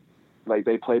team, and like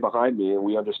they play behind me, and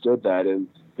we understood that, and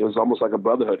it was almost like a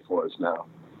brotherhood for us now.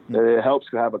 And it helps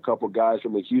to have a couple guys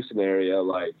from the Houston area,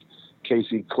 like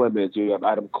Casey Clemens, you have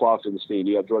Adam Kloffenstein,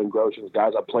 you have Jordan Groshans,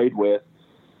 guys I played with,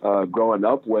 growing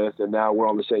up with, and now we're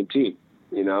on the same team.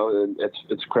 And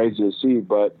it's crazy to see,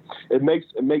 but it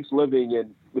makes living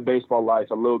in the baseball life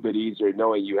a little bit easier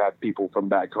knowing you have people from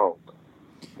back home.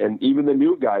 And even the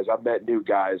new guys, I've met new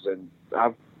guys, and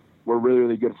we're really,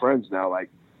 really good friends now. Like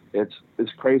it's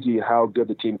crazy how good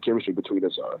the team chemistry between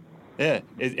us are. Yeah,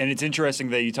 and it's interesting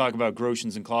that you talk about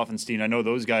Groshans and Kloffenstein. I know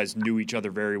those guys knew each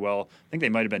other very well. I think they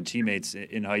might have been teammates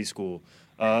in high school.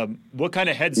 What kind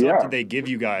of heads up did they give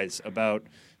you guys about,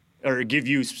 or give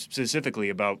you specifically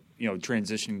about,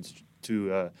 transitioning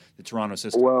to the Toronto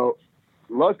system? Well,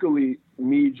 luckily,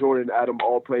 me, Jordan, Adam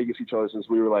all played against each other since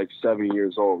we were like 7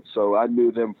 years old. So I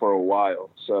knew them for a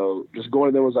while. So just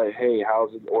going there was like, hey,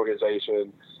 how's the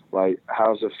organization? Like,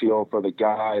 how's it feel for the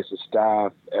guys, the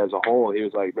staff as a whole? He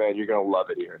was like, man, you're going to love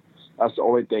it here. That's the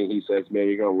only thing he says, man,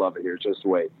 you're going to love it here. Just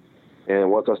wait.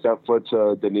 And once I stepped foot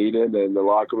to Dunedin and the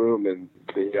locker room, and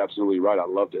you're absolutely right, I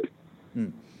loved it.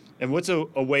 And what's a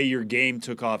way your game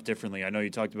took off differently? I know you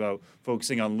talked about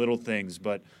focusing on little things,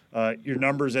 but your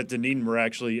numbers at Dunedin were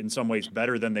actually in some ways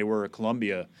better than they were at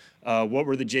Columbia. What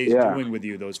were the Jays doing with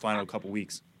you those final couple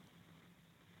weeks?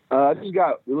 I just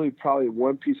got really probably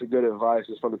one piece of good advice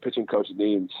is from the pitching coach at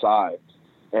Dunedin, Cy.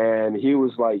 And he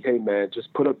was like, hey, man,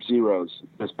 just put up zeros.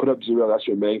 Just put up zeros. That's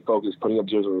your main focus, putting up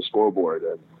zeros on the scoreboard.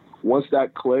 And once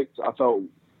that clicked, I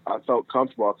felt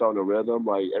comfortable. I felt in a rhythm.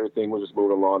 Like everything was just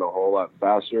moving along a whole lot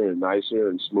faster and nicer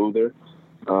and smoother.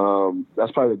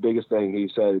 That's probably the biggest thing he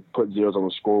said, put zeros on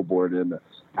the scoreboard. And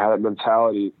I had that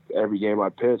mentality every game I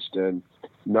pitched. And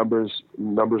numbers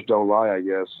don't lie, I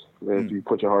guess, if you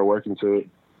put your hard work into it.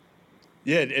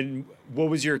 Yeah, and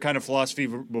what was your kind of philosophy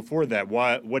before that?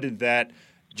 What did that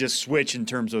just switch in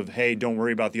terms of, hey, don't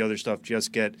worry about the other stuff,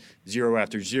 just get zero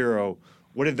after zero?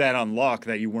 What did that unlock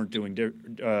that you weren't doing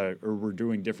or were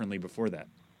doing differently before that?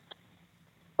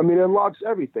 I mean, it unlocks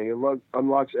everything. It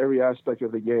unlocks every aspect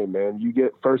of the game, man. You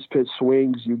get first pitch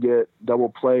swings, you get double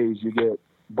plays, you get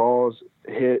balls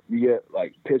hit, you get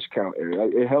like pitch count area.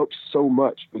 Like, it helps so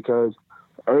much because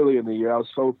early in the year I was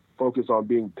so focused on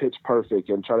being pitch perfect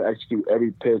and trying to execute every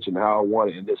pitch and how I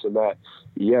want it and this and that.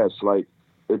 Yes, like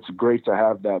it's great to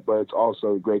have that, but it's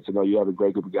also great to know you have a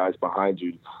great group of guys behind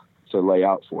you to lay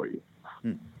out for you.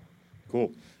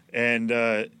 Cool.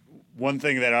 And one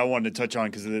thing that I wanted to touch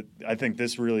on, because I think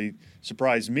this really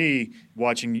surprised me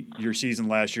watching your season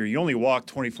last year, you only walked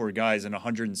 24 guys in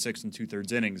 106 and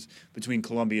 2/3 innings between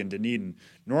Columbia and Dunedin.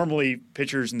 Normally,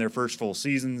 pitchers in their first full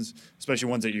seasons, especially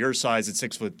ones at your size at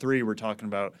 6'3", we're talking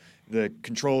about the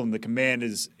control and the command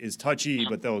is touchy,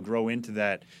 but they'll grow into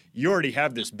that. You already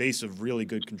have this base of really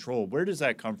good control. Where does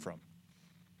that come from?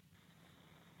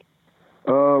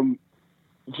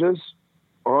 Just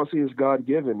honestly, it's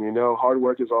God-given. Hard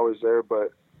work is always there,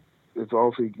 but it's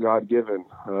also God-given.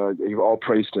 All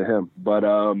praise to Him. But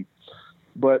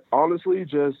honestly,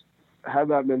 just have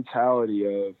that mentality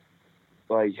of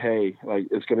like, hey, like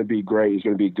it's going to be great. It's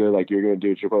going to be good. Like you're going to do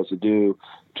what you're supposed to do.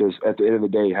 Just at the end of the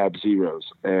day, have zeros.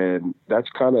 And that's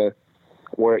kind of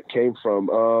where it came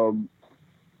from.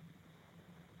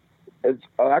 It's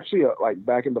actually like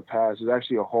back in the past, there's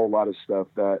actually a whole lot of stuff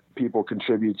that people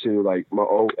contribute to. Like my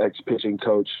old ex-pitching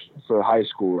coach for high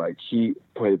school, like he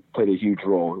played a huge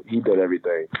role. He did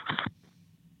everything.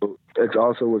 That's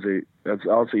also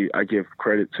I give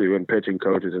credit to and pitching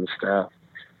coaches and staff.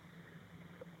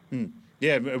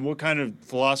 Yeah, and what kind of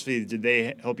philosophy did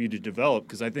they help you to develop?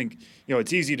 Because I think,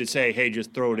 it's easy to say, hey,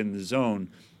 just throw it in the zone.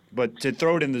 But to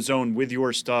throw it in the zone with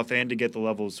your stuff and to get the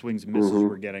level of swings and misses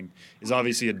we're getting is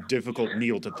obviously a difficult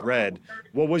needle to thread.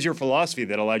 What was your philosophy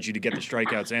that allowed you to get the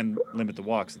strikeouts and limit the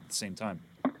walks at the same time?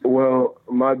 Well,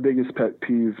 my biggest pet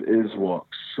peeve is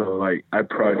walks. So, like, I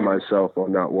pride myself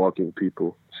on not walking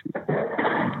people.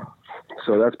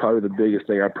 So that's probably the biggest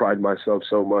thing I pride myself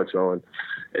so much on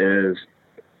is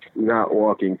not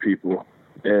walking people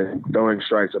and throwing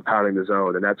strikes or pounding the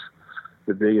zone. And that's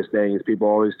the biggest thing is people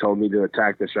always told me to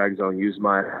attack the strike zone, use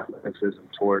my athleticism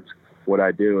towards what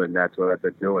I do, and that's what I've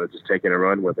been doing, just taking a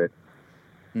run with it.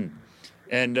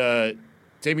 And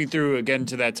take me through again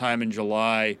to that time in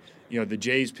July. The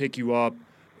Jays pick you up.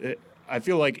 I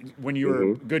feel like when you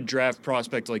were a good draft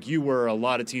prospect like you were, a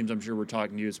lot of teams I'm sure were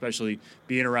talking to you, especially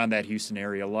being around that Houston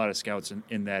area, a lot of scouts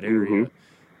in that area.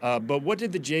 But what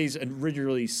did the Jays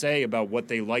originally say about what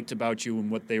they liked about you and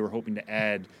what they were hoping to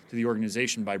add to the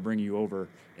organization by bringing you over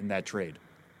in that trade?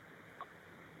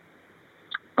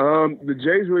 The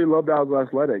Jays really loved that I was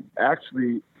athletic.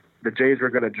 Actually, the Jays were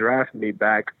going to draft me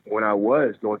back when I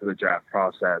was going through the draft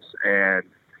process, and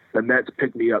the Mets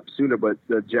picked me up sooner, but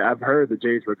I've heard the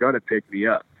Jays were going to pick me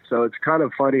up. So it's kind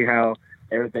of funny how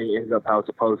everything ends up how it's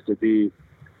supposed to be,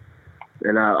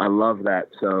 and I love that.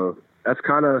 So that's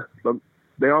kind of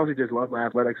 – they honestly just love my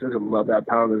athleticism, love that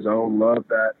pound of the zone, love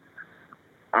that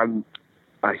I'm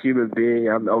a human being.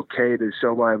 I'm okay to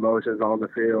show my emotions on the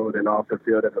field and off the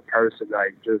field as a person,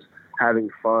 like just having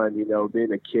fun,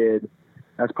 being a kid.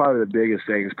 That's probably the biggest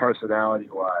thing is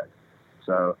personality-wise.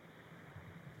 So.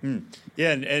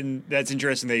 Yeah, and that's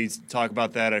interesting that you talk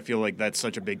about that. I feel like that's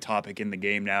such a big topic in the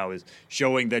game now is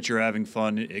showing that you're having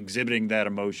fun, exhibiting that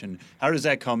emotion. How does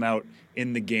that come out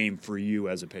in the game for you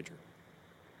as a pitcher?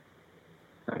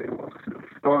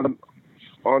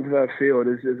 Onto that field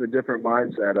is a different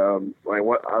mindset. Like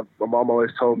what my mom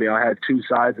always told me, I had two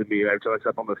sides of me every time I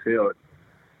step on the field.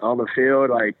 On the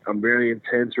field, like I'm very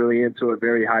intense, really into it,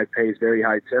 very high pace, very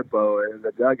high tempo. And in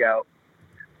the dugout,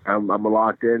 I'm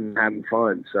locked in, having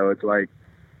fun. So it's like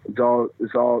it's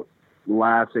all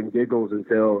laughs and giggles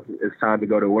until it's time to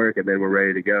go to work, and then we're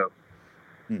ready to go.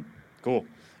 Cool.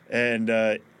 And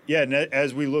and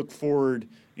as we look forward,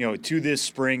 to this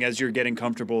spring, as you're getting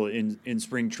comfortable in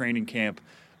spring training camp,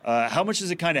 how much does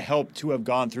it kind of help to have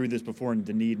gone through this before in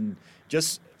Dunedin?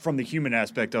 Just from the human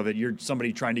aspect of it, you're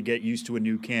somebody trying to get used to a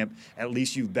new camp. At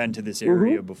least you've been to this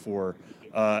area before.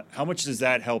 How much does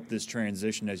that help this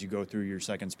transition as you go through your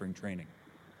second spring training?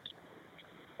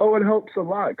 Oh, it helps a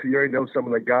lot because you already know some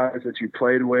of the guys that you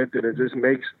played with, and it just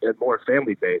makes it more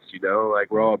family-based,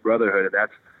 Like, we're all a brotherhood, and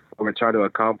that's what we're trying to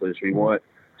accomplish. We want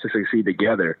to succeed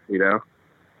together,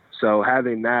 So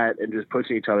having that and just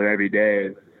pushing each other every day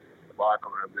in the locker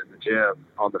room, in the gym,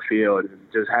 on the field, and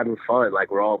just having fun. Like,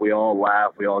 we all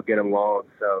laugh, we all get along.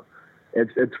 So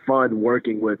it's fun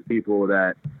working with people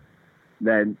that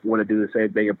want to do the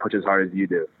same thing and push as hard as you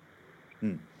do.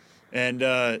 And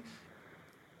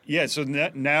so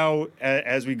now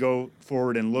as we go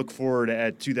forward and look forward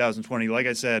at 2020, like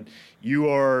I said, you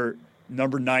are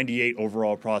number 98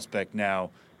 overall prospect now,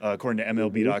 according to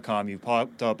MLB.com. You've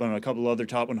popped up on a couple other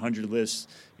top 100 lists.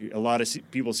 A lot of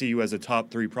people see you as a top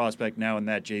 3 prospect now in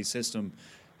that J system.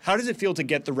 How does it feel to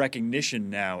get the recognition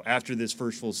now after this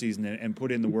first full season and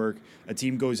put in the work? A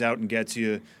team goes out and gets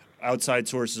you. Outside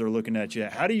sources are looking at you.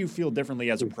 How do you feel differently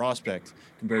as a prospect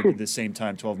compared to the same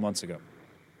time 12 months ago?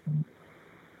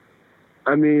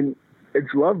 I mean,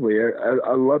 it's lovely.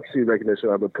 I love to see recognition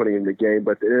I've been putting in the game,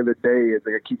 but at the end of the day, it's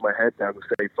like I keep my head down and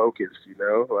stay focused,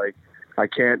 Like,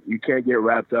 you can't get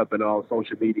wrapped up in all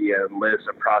social media and lists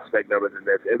and prospect numbers. And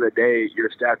at the end of the day, your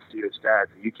stats are your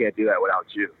stats, and you can't do that without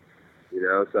you,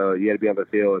 So you got to be on the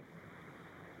field.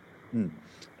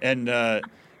 And,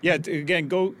 again,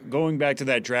 going back to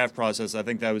that draft process, I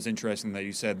think that was interesting that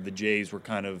you said the Jays were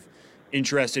kind of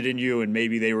interested in you and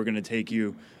maybe they were going to take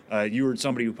you. You were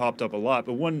somebody who popped up a lot.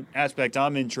 But one aspect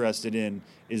I'm interested in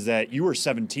is that you were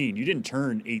 17. You didn't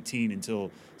turn 18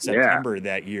 until September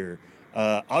that year.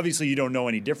 Obviously, you don't know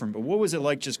any different, but what was it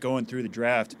like just going through the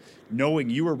draft, knowing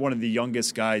you were one of the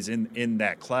youngest guys in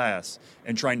that class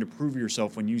and trying to prove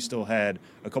yourself when you still had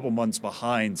a couple months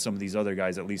behind some of these other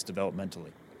guys, at least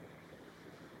developmentally?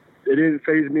 it didn't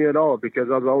faze me at all because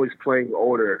I was always playing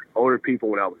older people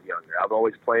when I was younger. I was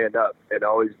always playing up and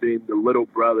always being the little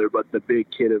brother, but the big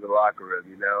kid in the locker room,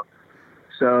 you know?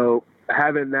 So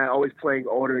having that, always playing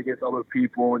older against other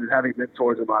people and just having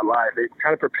mentors in my life, it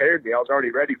kind of prepared me. I was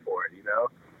already ready for it, you know?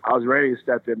 I was ready to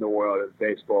step in the world of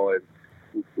baseball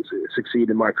and succeed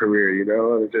in my career, you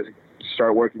know, and just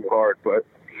start working hard. But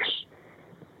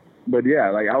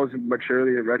yeah, like I was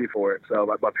maturely ready for it. So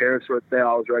my parents were there,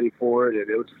 I was ready for it, and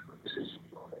it was a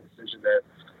decision that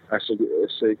I should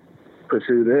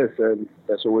pursue this, and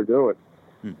that's what we're doing.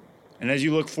 And as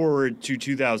you look forward to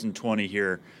 2020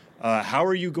 here, how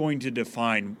are you going to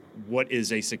define what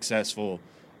is a successful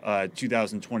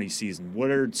 2020 season? What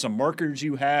are some markers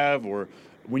you have, or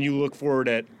when you look forward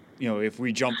at, you know, if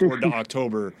we jump forward to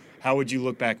October, how would you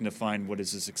look back and define what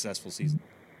is a successful season?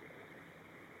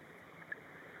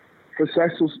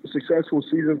 Successful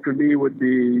season for me would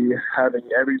be having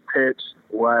every pitch,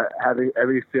 having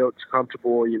every field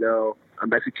comfortable, you know.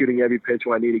 I'm executing every pitch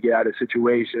when I need to get out of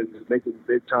situations, making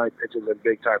big-time pitches in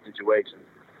big-time situations.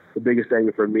 The biggest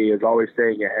thing for me is always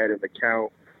staying ahead of the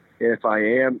count. And if I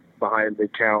am behind the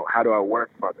count, how do I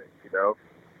work from it, you know?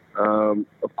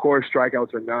 Of course,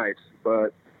 strikeouts are nice,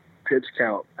 but pitch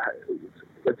count,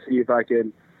 let's see if I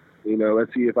can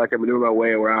maneuver my way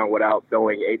around without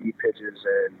throwing 80 pitches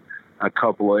and a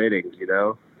couple of innings, you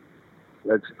know?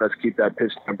 Let's keep that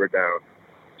pitch number down.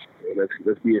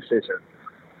 Let's be efficient.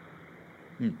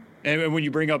 And when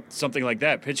you bring up something like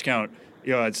that, pitch count,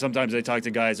 you know, sometimes I talk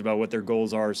to guys about what their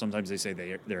goals are. Sometimes they say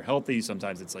they're healthy.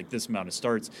 Sometimes it's like this amount of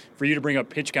starts. For you to bring up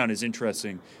pitch count is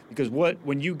interesting because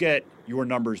when you get your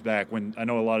numbers back, when I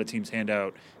know a lot of teams hand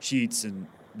out sheets and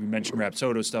we mentioned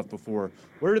Rapsodo stuff before,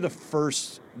 what are the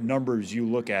first numbers you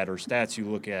look at or stats you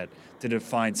look at to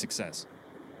define success?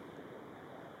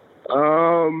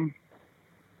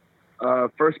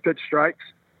 First pitch strikes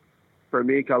for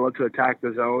me, 'cause I love to attack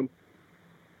the zone.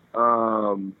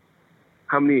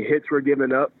 How many hits we're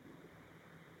giving up,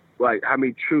 like how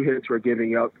many true hits we're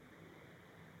giving up.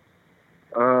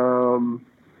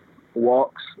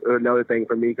 Walks are another thing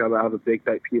for me because I have a big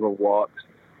pet peeve of walks.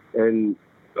 And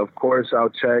of course I'll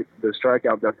check the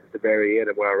strikeout at the very end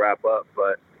when I wrap up.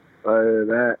 But other than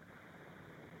that,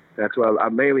 that's what I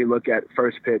mainly look at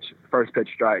first pitch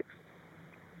strikes.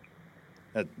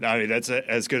 I mean, that's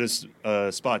as good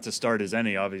a spot to start as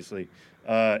any, obviously.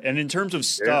 And in terms of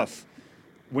stuff,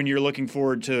 when you're looking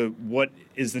forward to what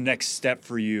is the next step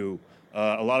for you,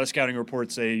 a lot of scouting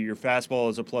reports say your fastball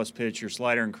is a plus pitch, your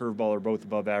slider and curveball are both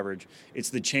above average. It's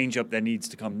the changeup that needs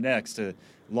to come next to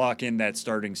lock in that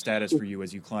starting status for you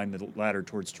as you climb the ladder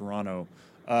towards Toronto.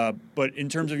 But in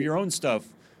terms of your own stuff,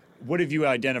 what have you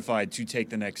identified to take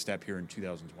the next step here in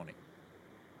 2020?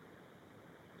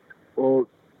 Well,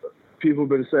 people have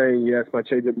been saying, yes, my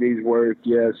changeup needs work,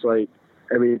 yes, like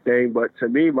everything. But to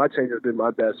me, my change has been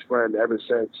my best friend ever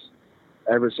since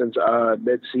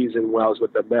mid-season when I was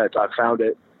with the Mets. I found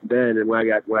it then, and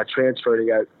when I transferred and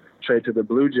got traded to the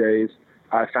Blue Jays,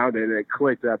 I found it and it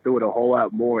clicked. And I threw it a whole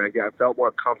lot more, and I felt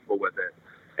more comfortable with it.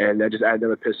 And that just added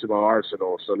another pitch to my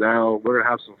arsenal. So now we're gonna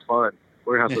have some fun.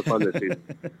 We're gonna have some fun this season.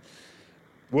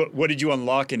 What did you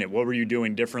unlock in it? What were you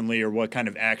doing differently, or what kind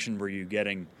of action were you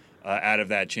getting out of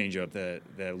that changeup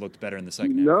that looked better in the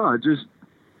second half? No, just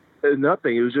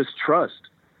nothing. It was just trust.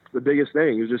 The biggest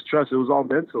thing. It was just trust. It was all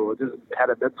mental. It just had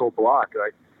a mental block.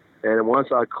 And once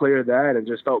I cleared that and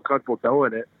just felt comfortable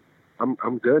throwing it,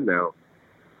 I'm good now.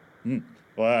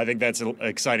 Well, I think that's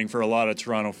exciting for a lot of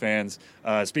Toronto fans.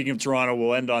 Speaking of Toronto,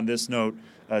 we'll end on this note.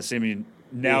 Simeon,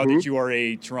 now that you are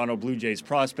a Toronto Blue Jays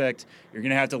prospect, you're going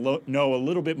to have to know a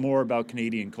little bit more about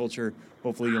Canadian culture.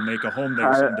 Hopefully you'll make a home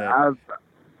there someday. I've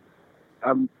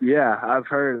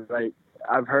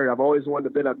always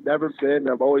wanted to be. I've never been.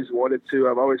 I've always wanted to.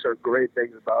 I've always heard great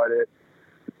things about it.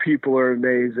 The people are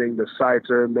amazing. The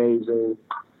sights are amazing.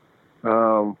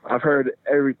 I've heard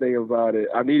everything about it.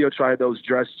 I need to go try those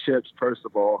dressed chips, first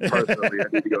of all. Personally, I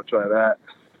need to go try that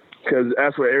because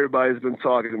that's what everybody's been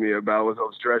talking to me about with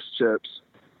those dressed chips.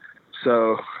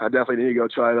 So I definitely need to go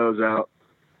try those out.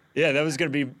 Yeah, that was going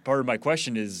to be part of my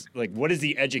question is, like, what is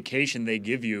the education they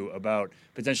give you about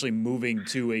potentially moving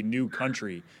to a new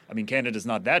country? I mean, Canada's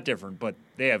not that different, but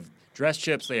they have dressed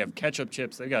chips, they have ketchup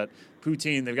chips, they've got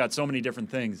poutine, they've got so many different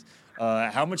things.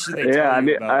 How much do they tell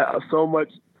you about so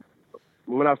much.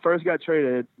 When I first got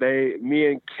traded, me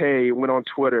and Kay went on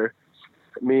Twitter.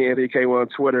 Me and Anthony Kay went on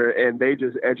Twitter, and they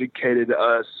just educated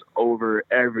us over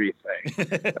everything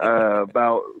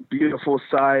about beautiful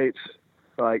sights,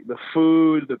 like the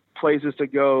food, the places to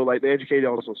go. Like, they educated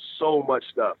us on so much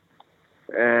stuff.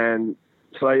 And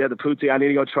so, yeah, the poutine, I need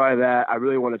to go try that. I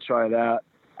really want to try that.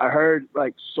 I heard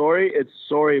like sorry. It's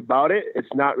sorry about it.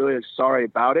 It's not really a sorry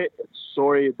about it. It's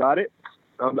sorry about it.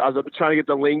 I was trying to get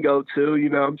the lingo too.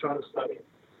 I'm trying to study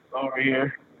over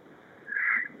here.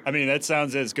 I mean, that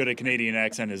sounds as good a Canadian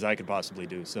accent as I could possibly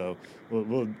do. So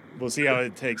we'll see how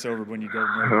it takes over when you go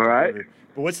north. All right.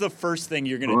 But what's the first thing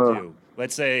you're going to do?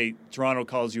 Let's say Toronto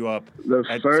calls you up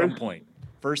at some point.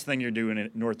 First thing you're doing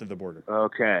north of the border.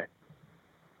 Okay.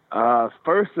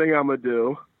 First thing I'm gonna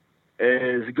do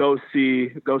is go see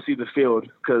the field,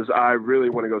 because I really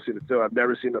want to go see the field. I've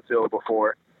never seen the field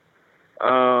before.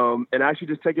 And actually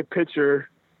just take a picture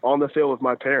on the field with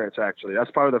my parents. Actually,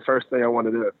 that's probably the first thing I want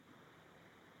to do.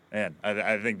 Man,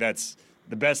 I think that's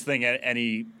the best thing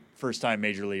any first-time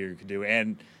major leaguer could do,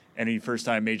 and any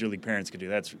first-time major league parents could do.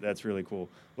 That's really cool.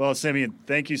 Well, Simeon,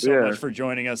 thank you so much for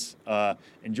joining us.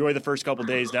 Enjoy the first couple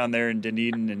days down there in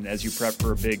Dunedin, and as you prep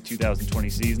for a big 2020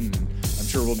 season, and I'm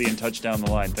sure we'll be in touch down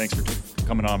the line. Thanks for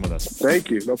coming on with us.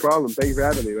 Thank you. No problem. Thank you for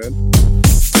having me, man.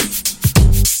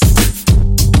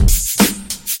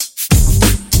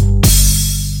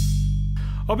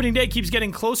 Opening day keeps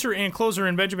getting closer and closer,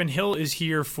 and Benjamin Hill is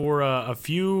here for a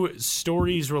few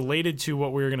stories related to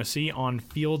what we're going to see on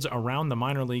fields around the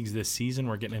minor leagues this season.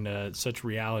 We're getting into such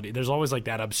reality. There's always like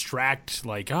that abstract,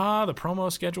 like, the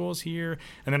promo schedule is here,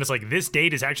 and then it's like this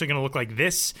date is actually going to look like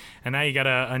this, and now you got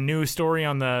a new story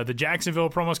on the Jacksonville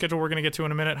promo schedule we're going to get to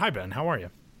in a minute. Hi, Ben. How are you?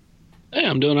 Hey,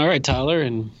 I'm doing all right, Tyler,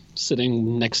 and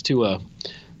sitting next to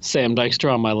Sam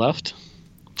Dykstra on my left.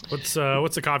 What's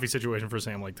the coffee situation for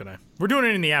Sam like today? We're doing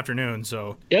it in the afternoon,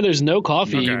 so yeah, there's no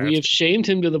coffee. Okay, we have shamed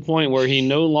him to the point where he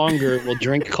no longer will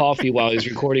drink coffee while he's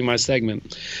recording my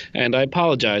segment, and I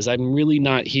apologize. I'm really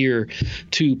not here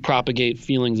to propagate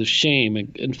feelings of shame.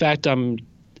 In fact, I'm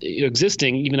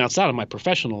existing even outside of my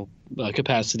professional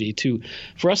capacity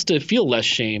for us to feel less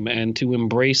shame and to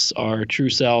embrace our true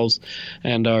selves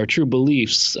and our true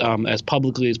beliefs as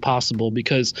publicly as possible,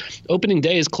 because opening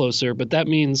day is closer, but that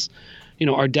means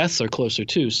our deaths are closer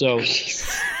too. So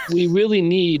we really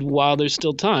need, while there's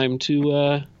still time,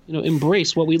 to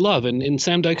embrace what we love. And in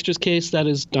Sam Dykstra's case, that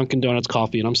is Dunkin' Donuts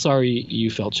coffee. And I'm sorry you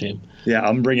felt shame. Yeah,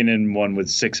 I'm bringing in one with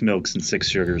 6 milks and 6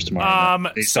 sugars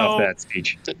tomorrow. Based off that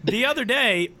speech. The other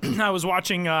day, I was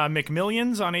watching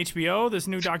McMillions on HBO, this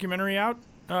new documentary out.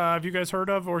 Have you guys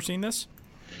heard of or seen this?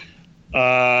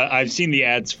 I've seen the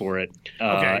ads for it.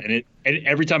 Okay. And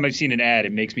every time I've seen an ad,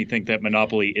 it makes me think that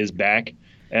Monopoly is back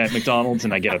at McDonald's,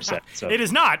 and I get upset. So. It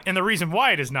is not, and the reason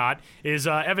why it is not is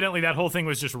evidently that whole thing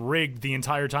was just rigged the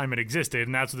entire time it existed,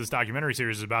 and that's what this documentary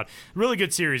series is about. Really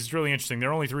good series. It's really interesting. There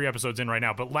are only 3 episodes in right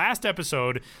now, but last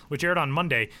episode, which aired on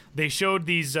Monday, they showed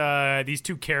these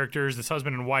 2 characters, this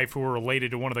husband and wife, who were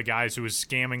related to one of the guys who was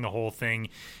scamming the whole thing,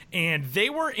 and they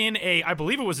were in I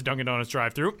believe it was a Dunkin' Donuts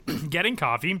drive-thru, getting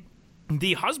coffee.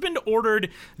 The husband ordered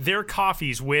their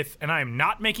coffees with, and I am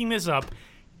not making this up,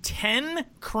 10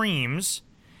 creams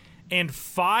and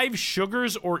 5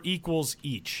 sugars or equals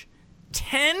each.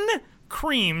 10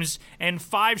 creams and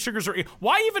 5 sugars or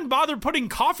why even bother putting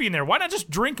coffee in there? Why not just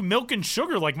drink milk and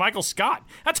sugar like Michael Scott?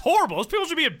 That's horrible. Those people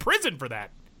should be in prison for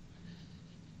that.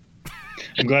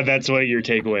 I'm glad that's what your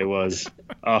takeaway was.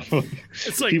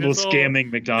 It's like people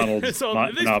scamming McDonald's.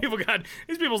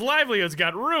 These people's livelihoods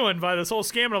got ruined by this whole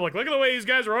scam. And I'm like, look at the way these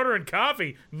guys are ordering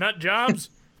coffee. Nut jobs.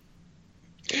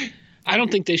 I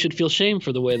don't think they should feel shame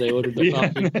for the way they ordered their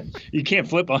coffee. You can't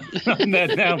flip on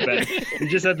that now, Ben. You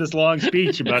just had this long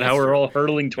speech about how we're all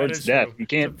hurling towards death. True. You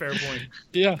can't. That's a fair point.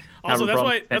 Yeah. Also,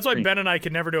 that's why Ben and I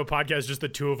could never do a podcast, just the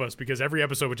 2 of us, because every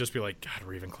episode would just be like, God,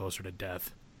 we're even closer to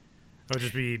death. It would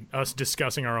just be us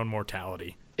discussing our own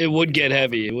mortality. It would get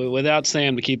heavy without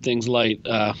Sam to keep things light.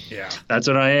 Yeah, that's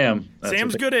what I am.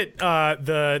 Sam's good at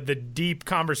the deep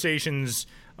conversations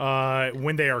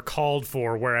when they are called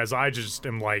for, whereas I just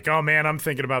am like, oh man, I'm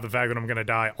thinking about the fact that I'm going to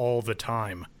die all the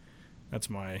time. It's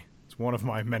one of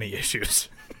my many issues.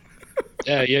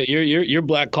 Yeah, you're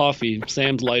black coffee.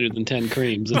 Sam's lighter than 10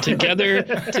 creams, and together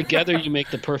you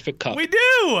make the perfect cup. We do.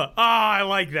 Oh, I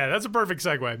like that. That's a perfect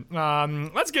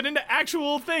segue. Let's get into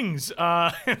actual things.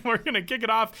 We're gonna kick it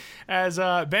off as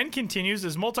Ben continues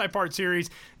his multi-part series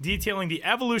detailing the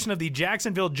evolution of the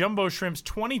Jacksonville Jumbo Shrimps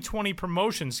 2020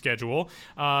 promotion schedule.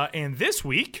 And this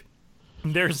week,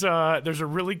 there's a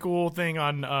really cool thing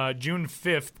on June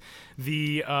 5th.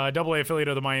 The AA affiliate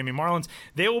of the Miami Marlins,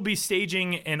 they will be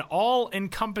staging an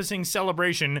all-encompassing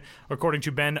celebration, according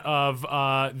to Ben, of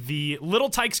the Little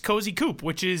Tykes Cozy Coupe,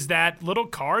 which is that little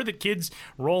car that kids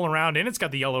roll around in. It's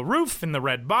got the yellow roof and the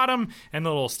red bottom and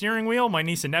the little steering wheel. My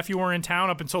niece and nephew were in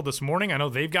town up until this morning. I know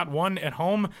they've got one at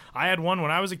home. I had one when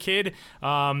I was a kid.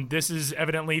 This is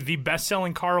evidently the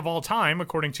best-selling car of all time,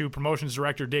 according to promotions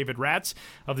director David Ratz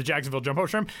of the Jacksonville Jumbo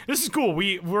Shrimp. This is cool.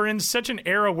 We're in such an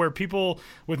era where people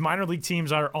with minor league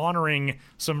teams are honoring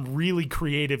some really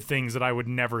creative things that I would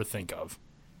never think of.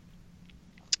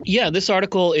 Yeah, this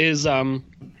article is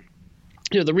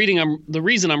the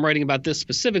reason I'm writing about this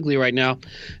specifically right now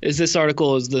is this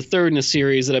article is the third in a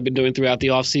series that I've been doing throughout the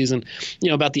offseason,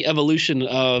 about the evolution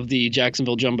of the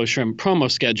Jacksonville Jumbo Shrimp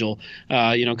promo schedule,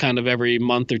 kind of every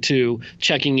month or two,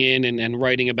 checking in and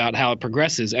writing about how it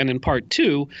progresses. And in part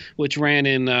two, which ran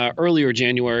in earlier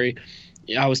January,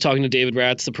 I was talking to David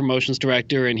Ratz, the promotions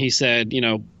director, and he said,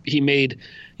 he made,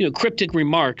 cryptic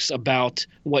remarks about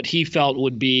what he felt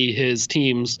would be his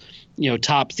team's,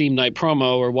 top theme night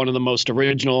promo, or one of the most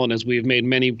original. And as we've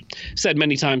said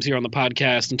many times here on the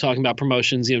podcast and talking about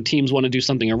promotions, teams want to do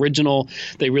something original.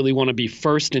 They really want to be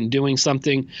first in doing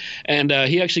something. And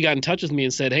he actually got in touch with me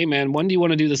and said, hey man, when do you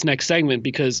want to do this next segment?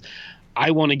 Because I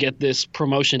want to get this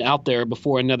promotion out there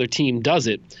before another team does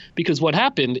it. Because what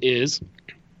happened is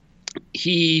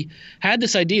he had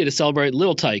this idea to celebrate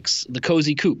Little Tykes, the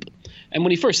Cozy Coupe. And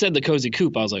when he first said the Cozy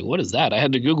Coupe, I was like, what is that? I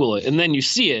had to Google it. And then you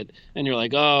see it, and you're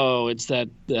like, oh, it's that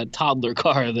toddler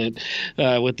car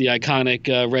that with the iconic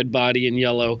red body and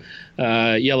yellow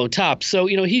top. So,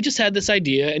 he just had this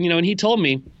idea. And he told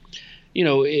me,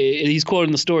 he's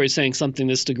quoting the story saying something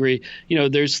to this degree,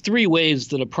 there's three ways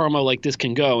that a promo like this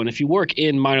can go. And if you work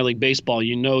in minor league baseball,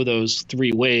 those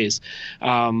three ways.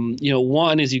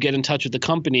 One is you get in touch with the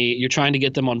company, you're trying to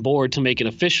get them on board to make it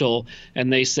official,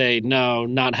 and they say, no,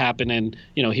 not happening.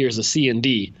 Here's a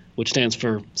C&D, which stands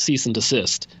for cease and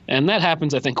desist. And that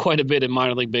happens, I think, quite a bit in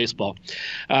minor league baseball,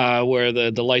 where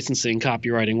the licensing,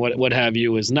 copywriting, what have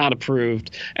you, is not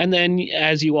approved. And then,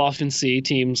 as you often see,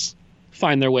 teams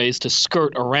find their ways to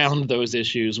skirt around those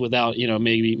issues without,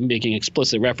 maybe making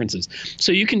explicit references.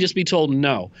 So you can just be told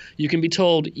no. You can be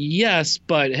told yes,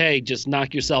 but hey, just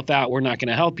knock yourself out. We're not going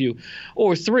to help you.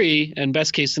 Or three, and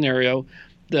best case scenario,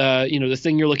 the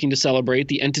thing you're looking to celebrate,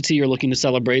 the entity you're looking to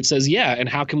celebrate says, yeah, and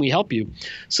how can we help you?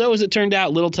 So as it turned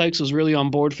out, Little Tykes was really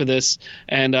on board for this,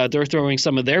 and they're throwing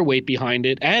some of their weight behind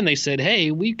it. And they said,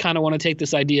 hey, we kind of want to take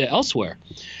this idea elsewhere.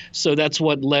 So that's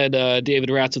what led David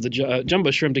Ratz of the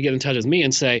Jumbo Shrimp to get in touch with me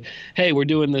and say, hey, we're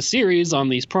doing this series on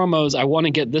these promos. I want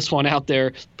to get this one out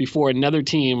there before another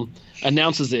team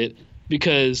announces it,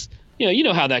 because you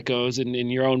know how that goes in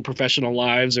your own professional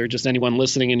lives, or just anyone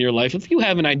listening in your life. If you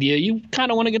have an idea, you kind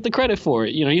of want to get the credit for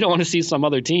it. You don't want to see some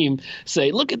other team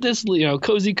say, look at this,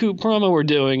 Cozy Coupe promo we're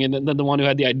doing. And then the one who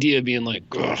had the idea being like,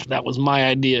 that was my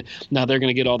idea. Now they're going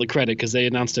to get all the credit because they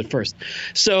announced it first.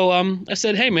 So I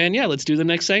said, hey, man, yeah, let's do the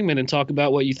next segment and talk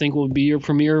about what you think will be your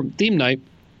premier theme night,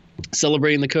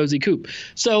 celebrating the Cozy Coupe.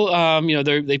 So,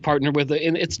 they partner with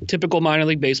and it's typical minor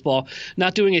league baseball,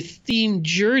 not doing a themed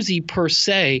jersey per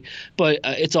se, but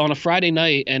it's on a Friday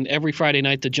night, and every Friday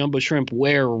night the Jumbo Shrimp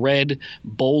wear red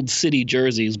Bold City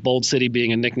jerseys, Bold City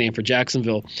being a nickname for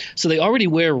Jacksonville. So they already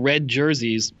wear red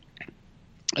jerseys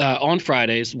on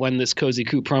Fridays when this Cozy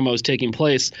Coupe promo is taking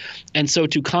place. And so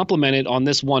to complement it on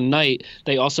this one night,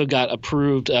 they also got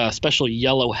approved special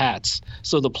yellow hats.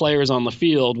 So the players on the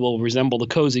field will resemble the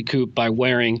Cozy Coupe by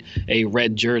wearing a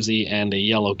red jersey and a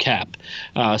yellow cap.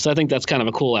 So I think that's kind of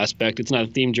a cool aspect. It's not a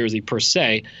themed jersey per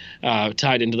se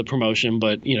tied into the promotion,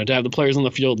 but to have the players on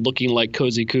the field looking like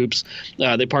Cozy Coupes.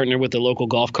 They partner with a local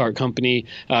golf cart company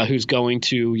who's going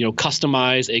to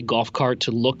customize a golf cart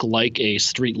to look like a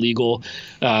street legal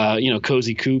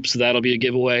Cozy Coupe, so that'll be a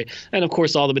giveaway. And of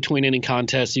course, all the between inning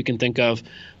contests you can think of,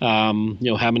 how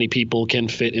many people can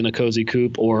fit in a Cozy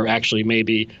Coupe, or actually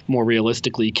maybe more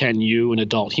realistically, can you, an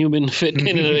adult human, fit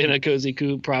in a Cozy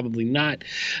Coupe? Probably not.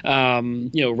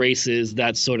 Races,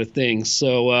 that sort of thing.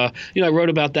 So, I wrote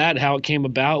about that, how it came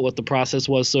about, what the process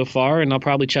was so far, and I'll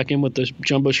probably check in with the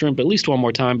Jumbo Shrimp at least one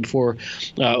more time before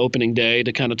opening day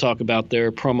to kind of talk about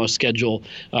their promo schedule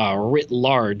writ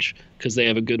large, because they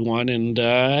have a good one. And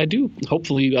I do.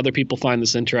 Hopefully other people find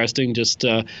this interesting, just,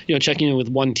 checking in with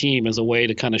one team as a way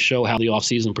to kind of show how the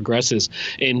offseason progresses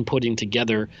in putting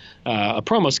together a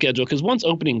promo schedule. Because once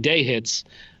opening day hits,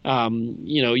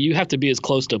 you have to be as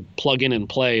close to plug in and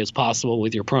play as possible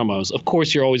with your promos. Of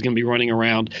course, you're always going to be running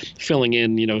around filling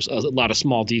in, a lot of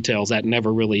small details that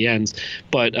never really ends.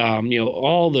 But,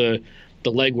 all the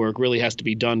legwork really has to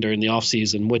be done during the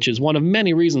offseason, which is one of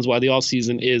many reasons why the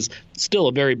offseason is still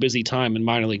a very busy time in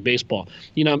minor league baseball.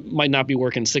 Might not be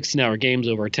working 16-hour games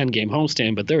over a 10-game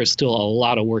homestand, but there is still a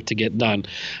lot of work to get done.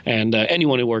 And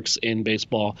anyone who works in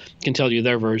baseball can tell you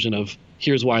their version of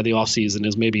here's why the offseason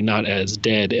is maybe not as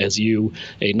dead as you,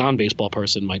 a non-baseball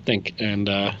person, might think. And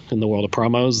in the world of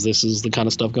promos, this is the kind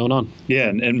of stuff going on. Yeah,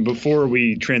 and before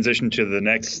we transition to the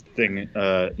next thing,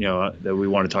 that we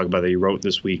want to talk about that you wrote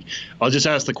this week, I'll just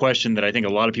ask the question that I think a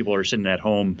lot of people are sitting at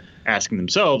home asking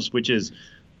themselves, which is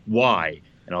why?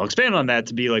 And I'll expand on that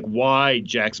to be like, why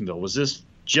Jacksonville? Was this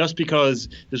just because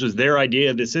this was their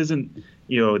idea? This isn't,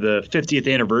 the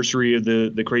 50th anniversary of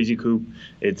the Crazy Coop.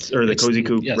 It's Cozy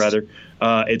Coop, yes. rather.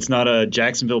 It's not a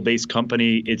Jacksonville-based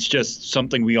company. It's just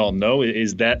something we all know.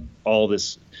 Is that all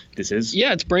this is?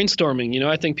 Yeah, it's brainstorming.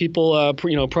 I think people,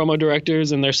 promo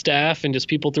directors and their staff and just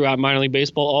people throughout minor league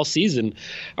baseball all season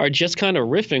are just kind of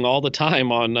riffing all the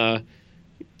time on,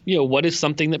 what is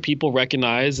something that people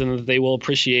recognize and that they will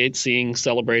appreciate seeing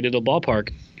celebrated at a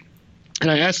ballpark.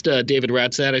 And I asked David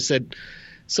Ratzat, I said,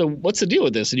 so what's the deal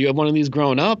with this? Did you have one of these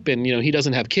growing up? And, he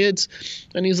doesn't have kids.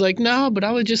 And he's like, no, but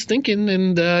I was just thinking.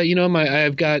 And,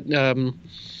 I've got,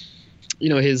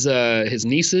 his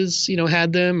nieces,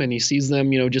 had them, and he sees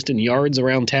them, just in yards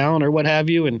around town or what have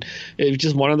you. And it was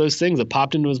just one of those things that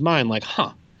popped into his mind like,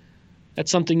 that's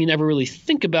something you never really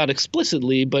think about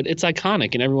explicitly, but it's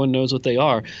iconic and everyone knows what they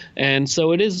are. And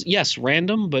so it is, yes,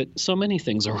 random, but so many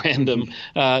things are random,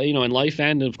 in life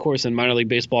and, of course, in minor league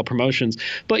baseball promotions.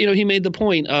 But, he made the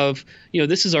point of,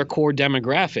 this is our core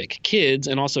demographic, kids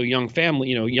and also young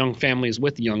families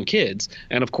with young kids.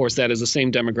 And, of course, that is the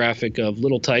same demographic of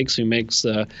Little Tykes, who makes,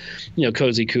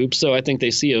 Cozy Coop. So I think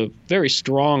they see a very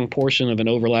strong portion of an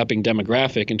overlapping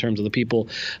demographic in terms of the people,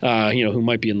 who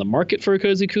might be in the market for a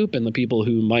Cozy Coop and the people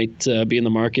who might be in the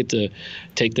market to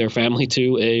take their family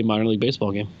to a minor league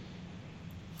baseball game.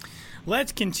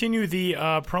 Let's continue the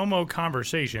promo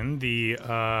conversation. The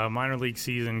minor league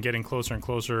season getting closer and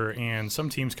closer, and some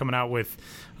teams coming out with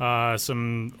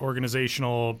some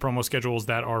organizational promo schedules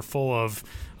that are full of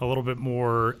a little bit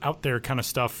more out there kind of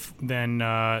stuff than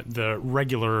the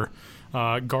regular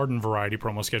garden variety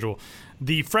promo schedule.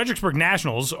 The Fredericksburg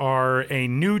Nationals are a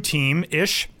new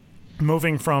team-ish,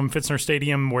 moving from Fitzner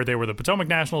Stadium, where they were the Potomac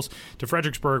Nationals, to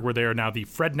Fredericksburg, where they are now the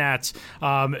Fred Nats.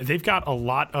 They've got a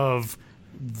lot of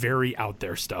very out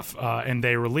there stuff, and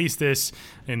they released this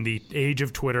in the age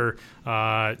of Twitter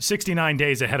 69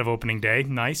 days ahead of opening day.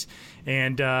 Nice.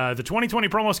 And the 2020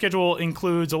 promo schedule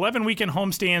includes 11 weekend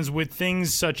homestands with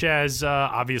things such as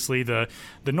obviously the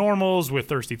normals with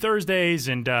Thirsty Thursdays,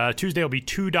 and Tuesday will be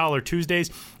 $2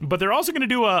 Tuesdays, but they're also going to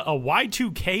do a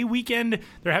Y2K weekend.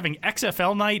 They're having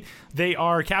XFL night. They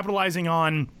are capitalizing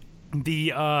on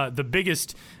the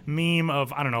biggest meme of,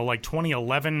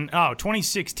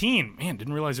 2016. Man,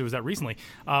 didn't realize it was that recently.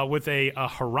 With a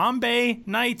Harambe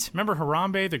night. Remember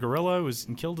Harambe, the gorilla who was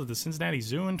killed at the Cincinnati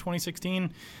Zoo in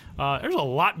 2016? There's a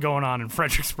lot going on in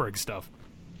Fredericksburg stuff.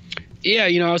 Yeah,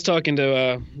 I was talking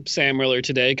to Sam earlier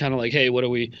today, kind of like, hey, what are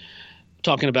we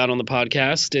talking about on the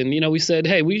podcast? And, we said,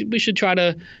 hey, we should try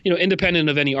to, independent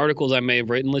of any articles I may have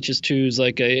written, let's just choose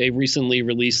like a recently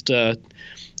released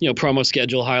promo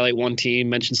schedule, highlight one team,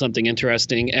 mention something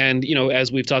interesting. And,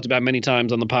 as we've talked about many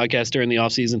times on the podcast during the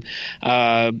offseason,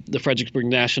 the Fredericksburg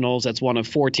Nationals, that's one of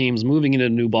 4 teams moving into a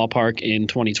new ballpark in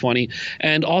 2020.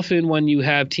 And often when you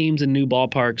have teams in new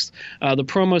ballparks, the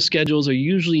promo schedules are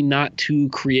usually not too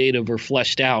creative or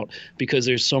fleshed out because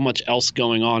there's so much else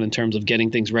going on in terms of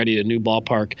getting things ready at a new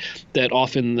ballpark that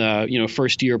often,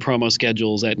 first year promo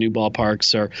schedules at new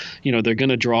ballparks are, they're going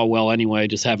to draw well anyway,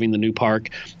 just having the new park.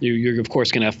 You're of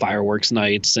course going to have fireworks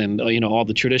nights and all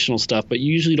the traditional stuff, but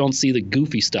you usually don't see the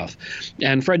goofy stuff.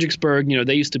 And Fredericksburg,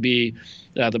 they used to be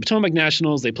the Potomac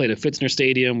Nationals. They played at Fitzner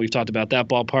Stadium. We've talked about that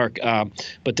ballpark,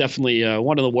 but definitely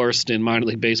one of the worst in minor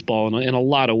league baseball in a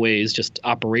lot of ways, just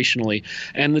operationally.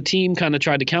 And the team kind of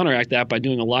tried to counteract that by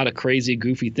doing a lot of crazy,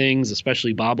 goofy things,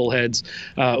 especially bobbleheads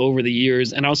over the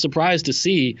years. And I was surprised to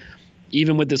see,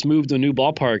 even with this move to a new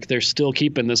ballpark, they're still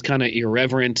keeping this kind of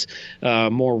irreverent,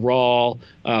 more raw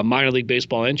minor league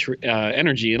baseball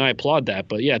energy, and I applaud that.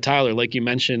 But yeah, Tyler, like you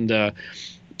mentioned, the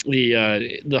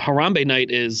Harambe night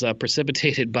is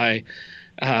precipitated by,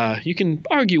 you can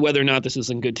argue whether or not this is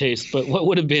in good taste, but what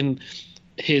would have been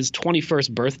his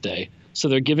 21st birthday. So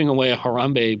they're giving away a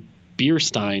Harambe beer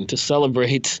stein to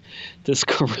celebrate this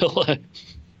gorilla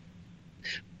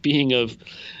being of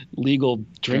legal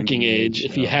drinking age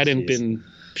if he hadn't been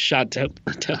shot down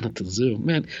at the zoo.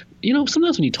 Man,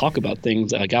 sometimes when you talk about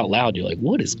things like out loud, you're like,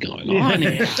 what is going on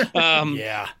here?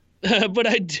 Yeah. But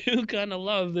I do kind of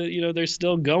love that, they're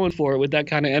still going for it with that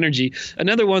kind of energy.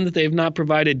 Another one that they've not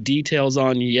provided details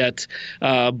on yet,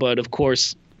 but of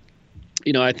course,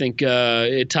 I think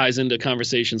it ties into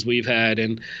conversations we've had,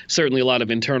 and certainly a lot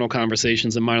of internal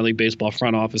conversations in minor league baseball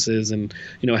front offices, and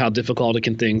how difficult it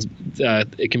can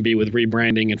be with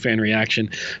rebranding and fan reaction.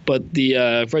 But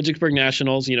the Fredericksburg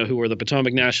Nationals, who were the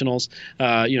Potomac Nationals,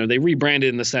 they rebranded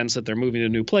in the sense that they're moving to a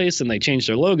new place and they changed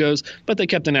their logos, but they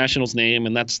kept the Nationals name,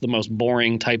 and that's the most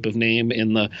boring type of name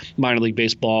in the minor league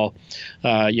baseball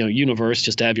universe,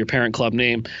 just to have your parent club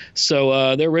name.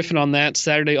 So they're riffing on that.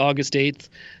 Saturday, August 8th.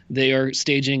 They are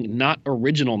staging Not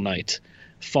Original Night.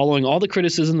 Following all the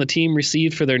criticism the team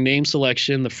received for their name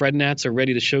selection, the Fred Nats are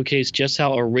ready to showcase just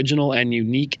how original and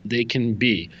unique they can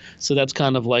be. So that's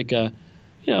kind of like there's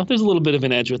a little bit of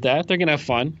an edge with that. They're going to have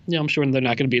fun. I'm sure they're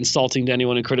not going to be insulting to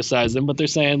anyone who criticize them, but they're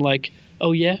saying like,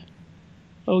 oh yeah,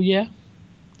 we're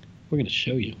going to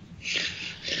show you.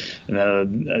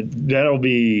 That'll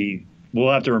be... We'll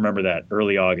have to remember that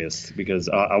early August, because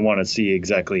I want to see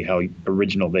exactly how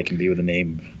original they can be with the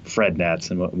name Fred Nats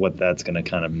and what that's going to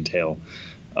kind of entail.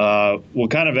 We'll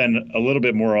kind of end a little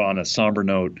bit more on a somber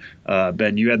note.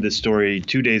 Ben, you had this story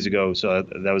 2 days ago, so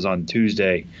that was on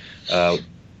Tuesday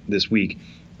this week,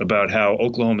 about how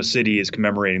Oklahoma City is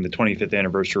commemorating the 25th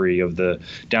anniversary of the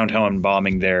downtown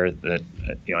bombing there. That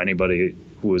anybody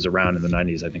who was around in the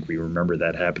 90s, I think we remember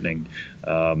that happening.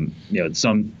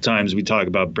 Sometimes we talk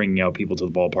about bringing out people to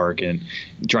the ballpark and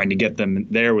trying to get them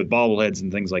there with bobbleheads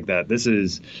and things like that. This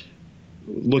is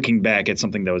looking back at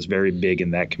something that was very big in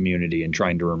that community and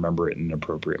trying to remember it in an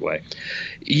appropriate way.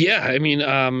 Yeah, I mean,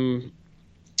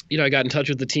 I got in touch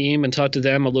with the team and talked to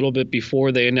them a little bit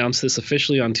before they announced this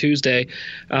officially on Tuesday.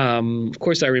 Of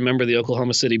course, I remember the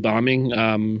Oklahoma City bombing.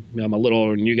 I'm a little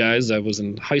older than you guys. I was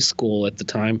in high school at the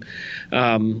time.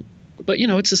 But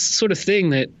it's this sort of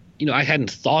thing that, I hadn't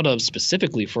thought of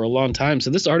specifically for a long time. So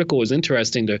this article was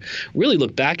interesting to really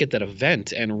look back at that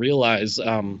event and realize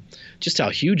just how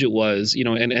huge it was,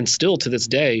 and still to this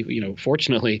day,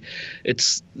 fortunately,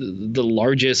 it's the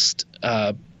largest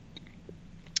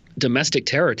domestic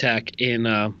terror attack in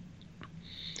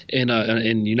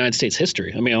United States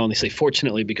history. I mean, I only say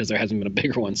fortunately because there hasn't been a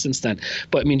bigger one since then.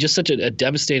 But I mean, just such a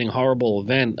devastating, horrible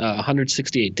event.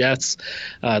 168 deaths.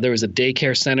 There was a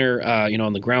daycare center,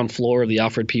 on the ground floor of the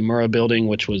Alfred P. Murrah building,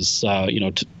 which was,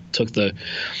 took the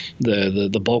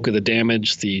bulk of the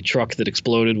damage. The truck that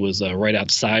exploded was right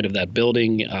outside of that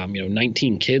building.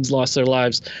 19 kids lost their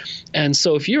lives. And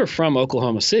so if you're from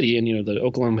Oklahoma City, and the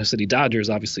Oklahoma City Dodgers,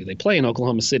 obviously they play in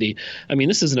Oklahoma City. I mean,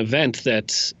 this is an event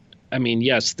that,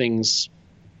 yes, things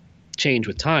change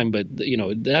with time, but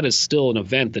that is still an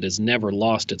event that has never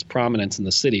lost its prominence in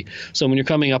the city. So when you're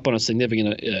coming up on a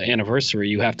significant anniversary,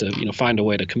 you have to find a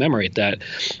way to commemorate that.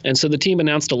 And so the team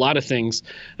announced a lot of things.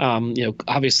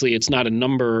 Obviously it's not a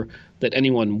number that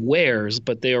anyone wears,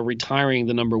 but they are retiring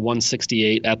the number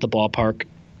 168 at the ballpark.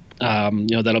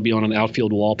 That'll be on an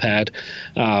outfield wall pad.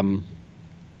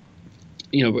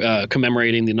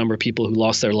 Commemorating the number of people who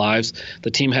lost their lives.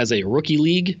 The team has a rookie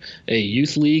league, a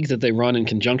youth league that they run in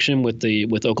conjunction with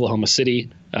Oklahoma City,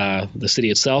 the city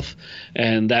itself,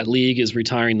 and that league is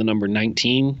retiring the number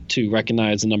 19 to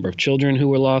recognize the number of children who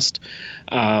were lost.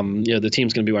 The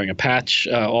team's going to be wearing a patch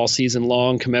all season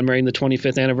long commemorating the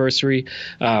 25th anniversary.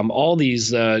 All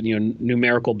these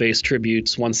numerical-based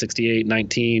tributes, 168,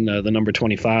 19, the number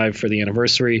 25 for the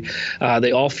anniversary.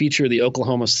 They all feature the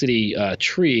Oklahoma City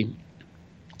tree.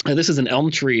 This is an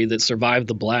elm tree that survived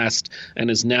the blast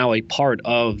and is now a part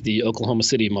of the Oklahoma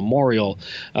City Memorial.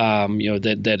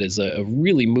 That is a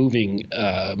really moving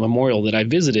memorial that I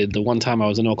visited the one time I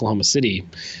was in Oklahoma City,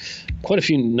 quite a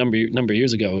few number of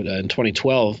years ago in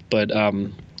 2012. But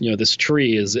this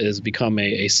tree has become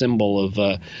a symbol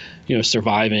of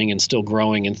surviving and still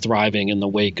growing and thriving in the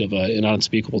wake of an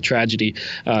unspeakable tragedy.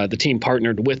 The team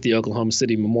partnered with the Oklahoma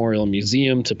City Memorial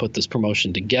Museum to put this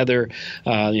promotion together.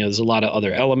 There's a lot of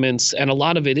other elements, and a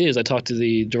lot of it is, I talked to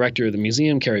the director of the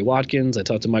museum, Kerry Watkins. I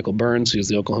talked to Michael Burns, who's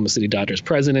the Oklahoma City Dodgers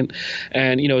president.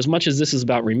 And, as much as this is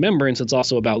about remembrance, it's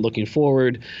also about looking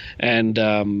forward and,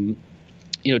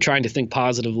 trying to think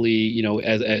positively,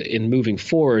 in moving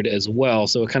forward as well.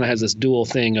 So it kind of has this dual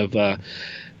thing of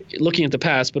looking at the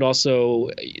past, but also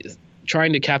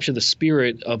trying to capture the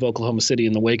spirit of Oklahoma City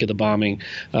in the wake of the bombing,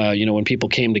 when people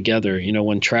came together,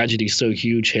 when tragedy so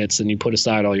huge hits and you put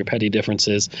aside all your petty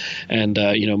differences and,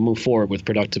 move forward with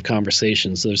productive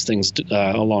conversations. There's things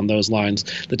along those lines.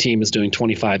 The team is doing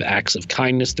 25 acts of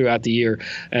kindness throughout the year.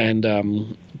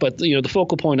 And but the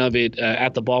focal point of it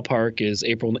at the ballpark is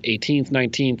April 18th,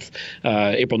 19th.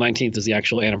 April 19th is the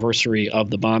actual anniversary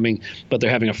of the bombing, but they're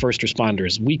having a first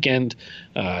responders weekend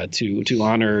to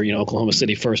honor Oklahoma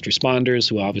City first responders. responders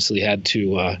who obviously had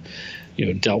to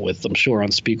dealt with, I'm sure,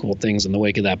 unspeakable things in the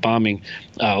wake of that bombing.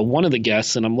 One of the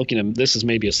guests, and I'm looking at this is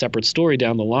maybe a separate story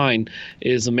down the line,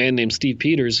 is a man named Steve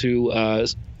Peters, who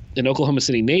an Oklahoma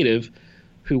City native,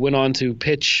 who went on to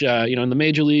pitch, in the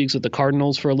major leagues with the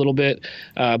Cardinals for a little bit.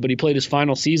 But he played his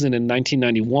final season in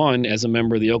 1991 as a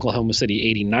member of the Oklahoma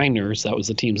City 89ers. That was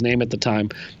the team's name at the time.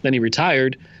 Then he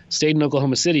retired, stayed in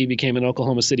Oklahoma City, became an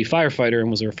Oklahoma City firefighter, and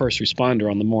was their first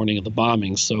responder on the morning of the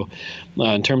bombings. So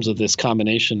in terms of this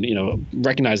combination,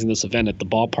 recognizing this event at the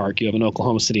ballpark, you have an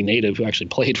Oklahoma City native who actually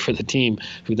played for the team,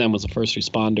 who then was a first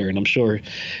responder. And I'm sure,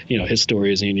 his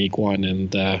story is a unique one,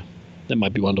 and that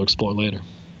might be one to explore later.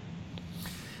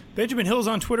 Benjamin Hill's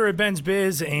on Twitter at Ben's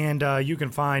Biz, and you can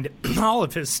find all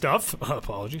of his stuff, at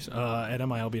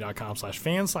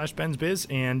milb.com/fans/Ben's Biz.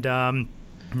 And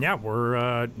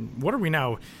we're, what are we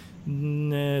now?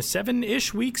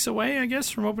 7-ish weeks away, I guess,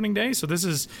 from opening day. So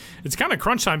it's kind of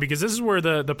crunch time, because this is where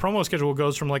the promo schedule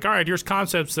goes from like, all right, here's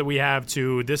concepts that we have,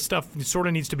 to this stuff sort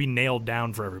of needs to be nailed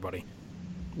down for everybody.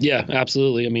 Yeah,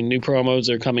 absolutely. I mean, new promos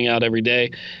are coming out every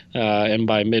day, and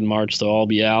by mid-March they'll all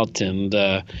be out, and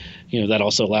that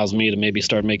also allows me to maybe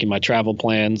start making my travel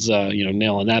plans,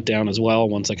 nailing that down as well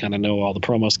once I kind of know all the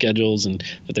promo schedules and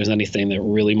if there's anything that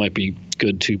really might be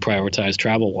good to prioritize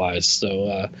travel-wise.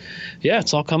 So,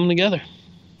 it's all coming together.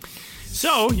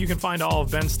 So you can find all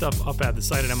of Ben's stuff up at the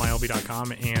site at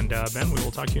milb.com, and Ben, we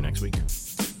will talk to you next week.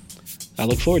 I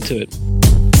look forward to it.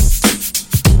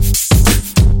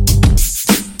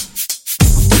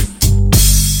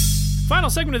 Final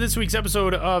segment of this week's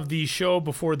episode of the show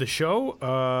before the show.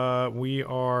 We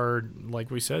are,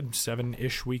 like we said,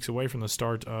 7-ish weeks away from the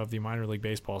start of the minor league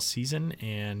baseball season,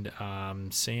 and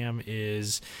Sam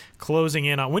is closing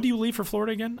in on. When do you leave for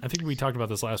Florida again? I think we talked about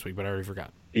this last week, but I already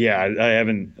forgot. Yeah, I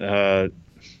haven't. I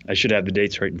should have the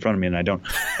dates right in front of me, and I don't.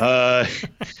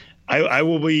 I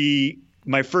will be.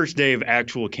 My first day of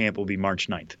actual camp will be March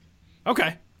 9th.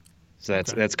 Okay. So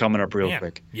that's coming up real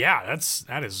quick. Yeah,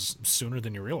 that is sooner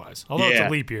than you realize. Although it's a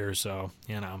leap year, so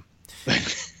It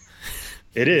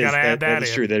is. That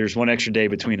is true. There's one extra day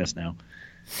between us now.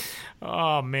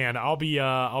 Oh man, I'll be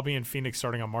in Phoenix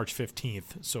starting on March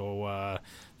 15th. So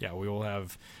we will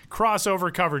have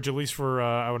crossover coverage, at least for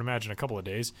I would imagine a couple of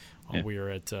days. Yeah. We are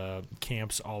at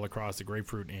camps all across the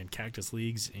grapefruit and cactus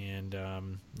leagues, and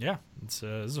this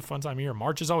is a fun time of year.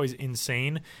 March is always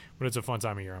insane, but it's a fun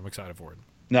time of year. I'm excited for it.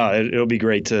 No, it'll be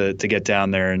great to get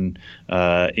down there and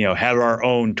have our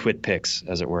own twit picks,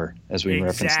 as it were, as we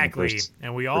referenced in the first,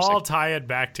 and we all tie it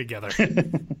back together.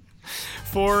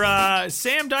 For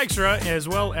Sam Dykstra, as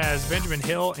well as Benjamin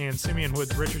Hill and Simeon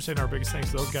Woods Richardson, our biggest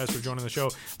thanks to those guys for joining the show.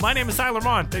 My name is Tyler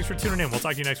Vaughn. Thanks for tuning in. We'll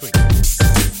talk to you next week.